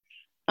 And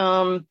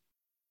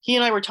he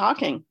and I were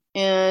talking,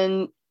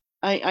 and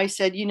I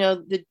said,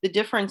 the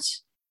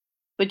difference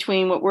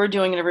between what we're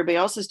doing and everybody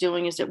else is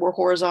doing is that we're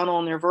horizontal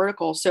and they're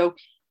vertical. So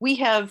we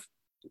have,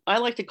 I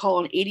like to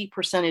call, an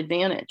 80%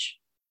 advantage.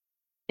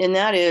 And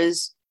that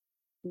is,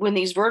 when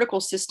these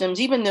vertical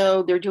systems, even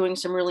though they're doing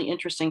some really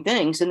interesting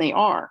things, and they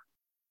are,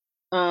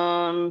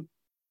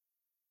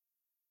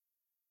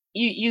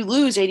 you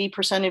lose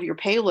 80% of your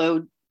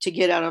payload to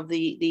get out of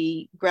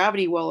the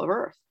gravity well of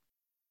Earth.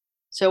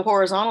 So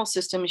horizontal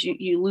systems,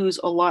 you lose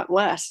a lot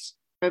less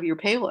of your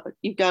payload.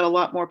 You've got a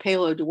lot more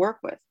payload to work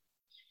with.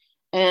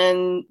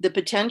 And the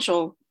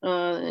potential,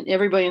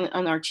 everybody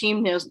on our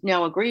team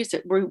now agrees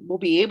that we'll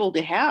be able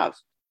to have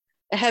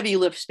a heavy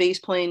lift space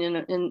plane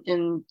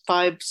in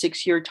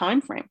 5-6 year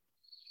time frame.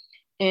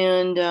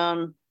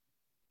 And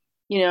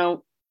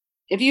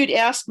if you'd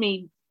asked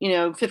me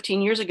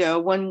 15 years ago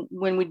when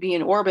we'd be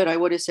in orbit, I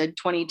would have said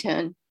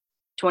 2010,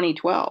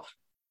 2012,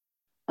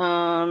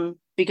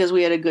 because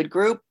we had a good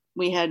group,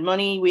 we had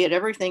money, we had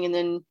everything. And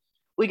then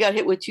we got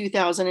hit with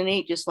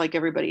 2008, just like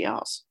everybody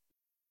else.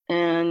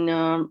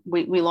 And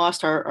we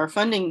lost our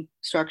funding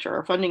structure,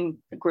 our funding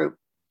group.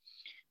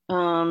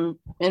 And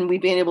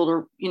we've been able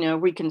to,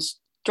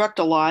 reconstruct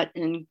a lot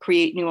and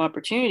create new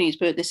opportunities.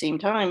 But at the same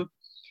time,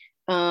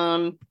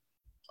 a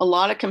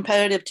lot of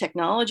competitive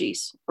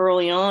technologies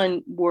early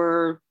on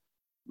were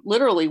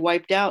literally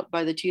wiped out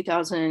by the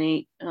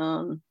 2008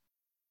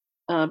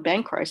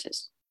 bank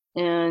crisis.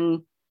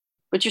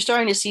 But you're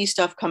starting to see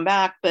stuff come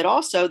back, but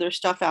also there's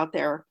stuff out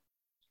there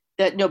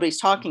that nobody's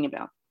talking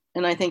about.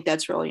 And I think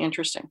that's really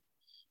interesting,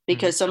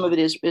 because some of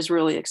it is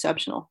really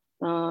exceptional.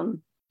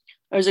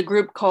 There's a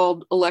group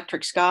called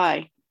Electric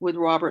Sky with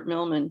Robert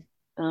Millman.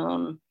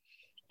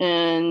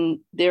 And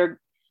they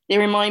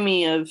remind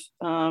me of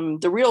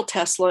the real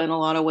Tesla in a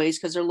lot of ways,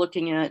 because they're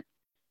looking at,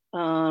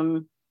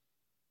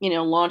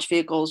 launch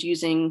vehicles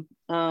using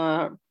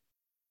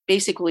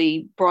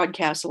basically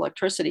broadcast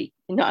electricity.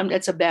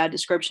 That's a bad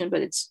description,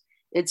 but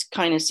it's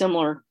kind of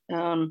similar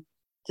to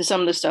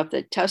some of the stuff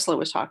that Tesla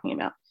was talking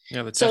about.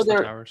 Yeah, the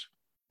Tesla towers.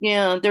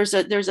 Yeah, there's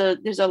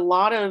a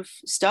lot of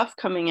stuff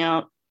coming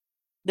out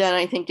that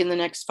I think in the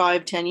next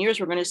 5-10 years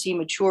we're going to see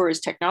mature as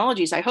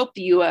technologies. I hope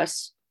the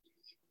U.S.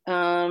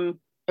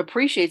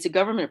 the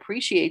government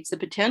appreciates the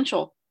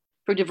potential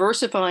for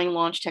diversifying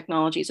launch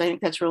technologies. I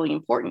think that's really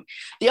important.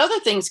 The other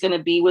thing is going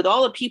to be, with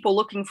all the people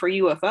looking for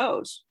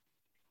UFOs,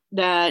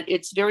 that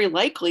it's very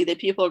likely that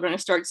people are going to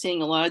start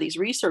seeing a lot of these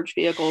research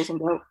vehicles and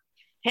go,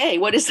 hey,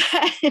 what is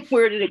that?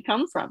 Where did it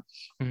come from?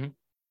 Mm-hmm.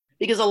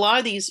 Because a lot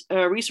of these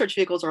research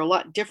vehicles are a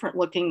lot different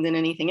looking than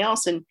anything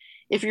else. And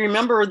if you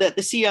remember that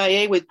the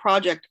CIA with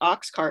Project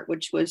Oxcart,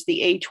 which was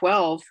the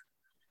A-12,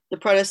 the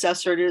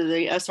predecessor to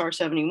the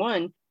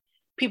SR-71,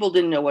 people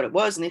didn't know what it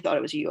was, and they thought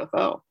it was a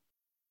UFO.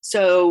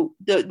 So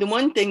the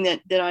one thing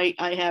that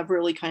I have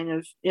really kind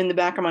of in the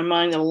back of my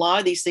mind, that a lot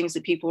of these things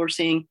that people are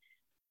seeing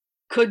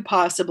could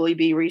possibly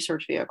be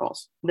research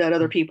vehicles that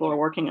other people are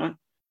working on,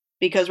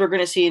 because we're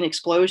going to see an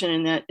explosion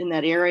in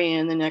that area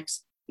in the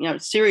next,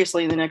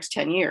 seriously, in the next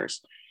 10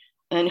 years.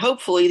 And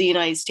hopefully the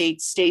United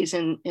States stays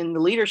in the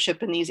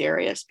leadership in these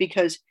areas,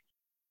 because,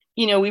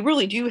 we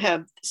really do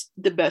have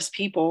the best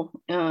people.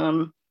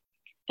 And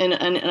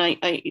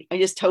I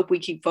just hope we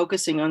keep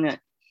focusing on that.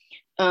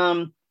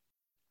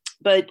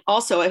 But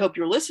also I hope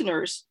your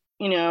listeners,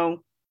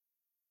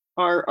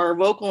 are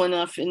vocal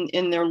enough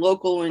in their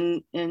local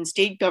and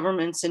state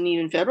governments and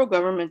even federal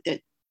government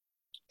that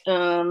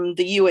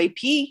the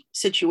UAP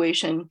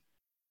situation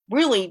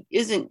really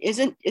isn't,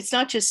 it's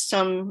not just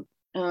some,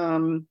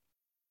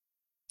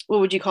 what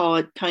would you call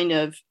it, kind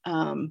of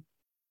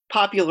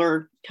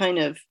popular kind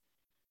of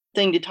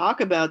thing to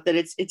talk about, that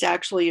it's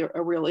actually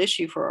a real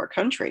issue for our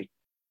country.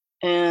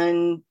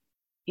 And,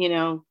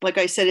 like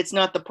I said, it's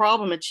not the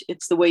problem,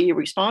 it's the way you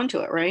respond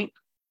to it, right?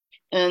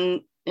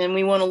 And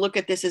we want to look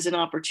at this as an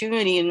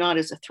opportunity and not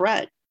as a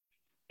threat,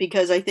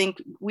 because I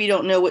think we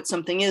don't know what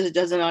something is. It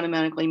doesn't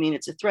automatically mean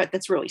it's a threat.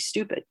 That's really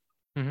stupid.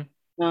 Mm-hmm.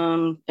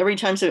 Every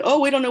time say, oh,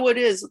 we don't know what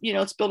it is,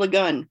 let's build a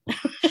gun.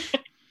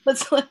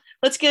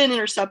 let's get an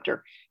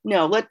interceptor.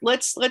 No,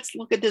 let's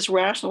look at this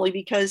rationally,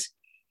 because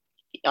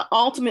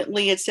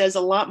ultimately it says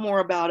a lot more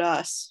about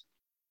us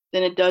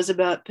than it does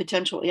about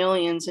potential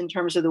aliens in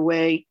terms of the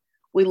way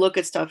we look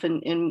at stuff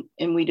and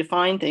we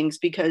define things.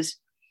 Because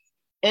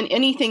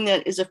anything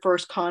that is a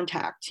first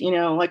contact,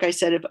 like I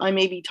said, if I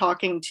may be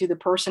talking to the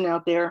person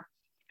out there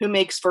who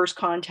makes first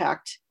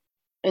contact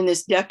in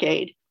this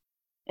decade,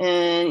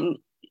 and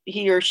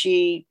he or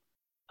she,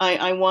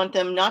 I want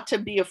them not to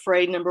be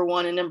afraid, number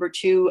one, and number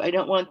two, I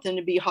don't want them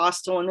to be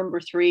hostile, and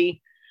number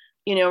three,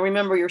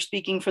 remember, you're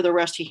speaking for the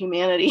rest of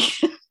humanity.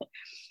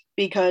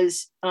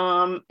 Because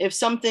if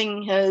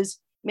something has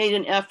made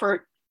an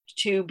effort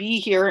to be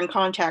here and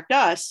contact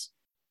us,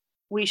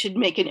 we should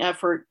make an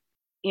effort,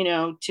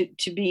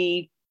 to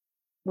be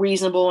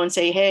reasonable and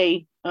say,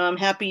 hey, I'm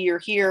happy you're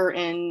here,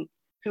 and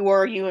who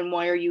are you and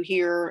why are you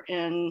here?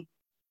 And,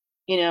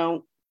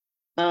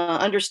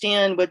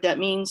 understand what that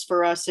means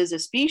for us as a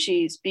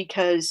species,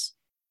 because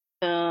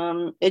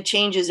it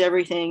changes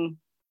everything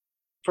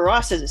for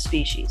us as a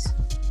species.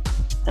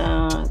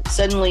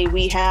 Suddenly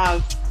we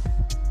have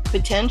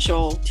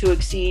potential to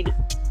exceed,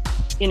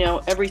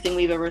 everything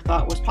we've ever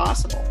thought was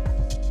possible.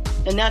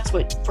 And that's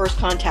what first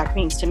contact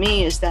means to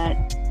me, is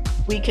that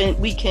we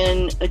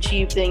can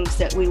achieve things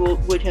that we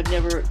would have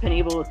never been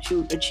able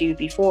to achieve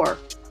before.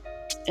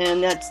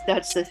 And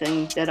that's the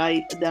thing that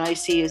I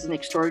see as an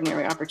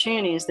extraordinary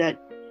opportunity, is that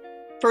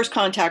first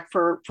contact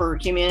for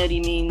humanity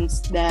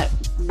means that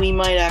we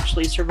might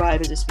actually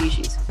survive as a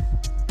species.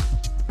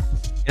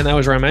 And that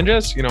was Ram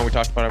Menges. We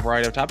talked about a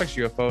variety of topics,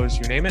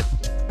 UFOs, you name it.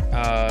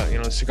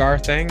 The cigar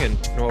thing and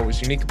what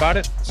was unique about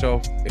it.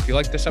 So if you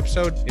like this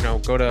episode,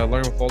 go to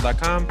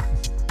learningwithlowell.com,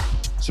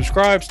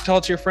 subscribe, tell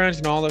it to your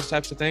friends, all those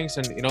types of things.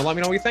 And, let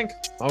me know what you think.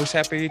 Always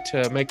happy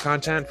to make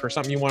content for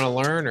something you want to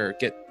learn or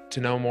get to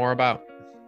know more about.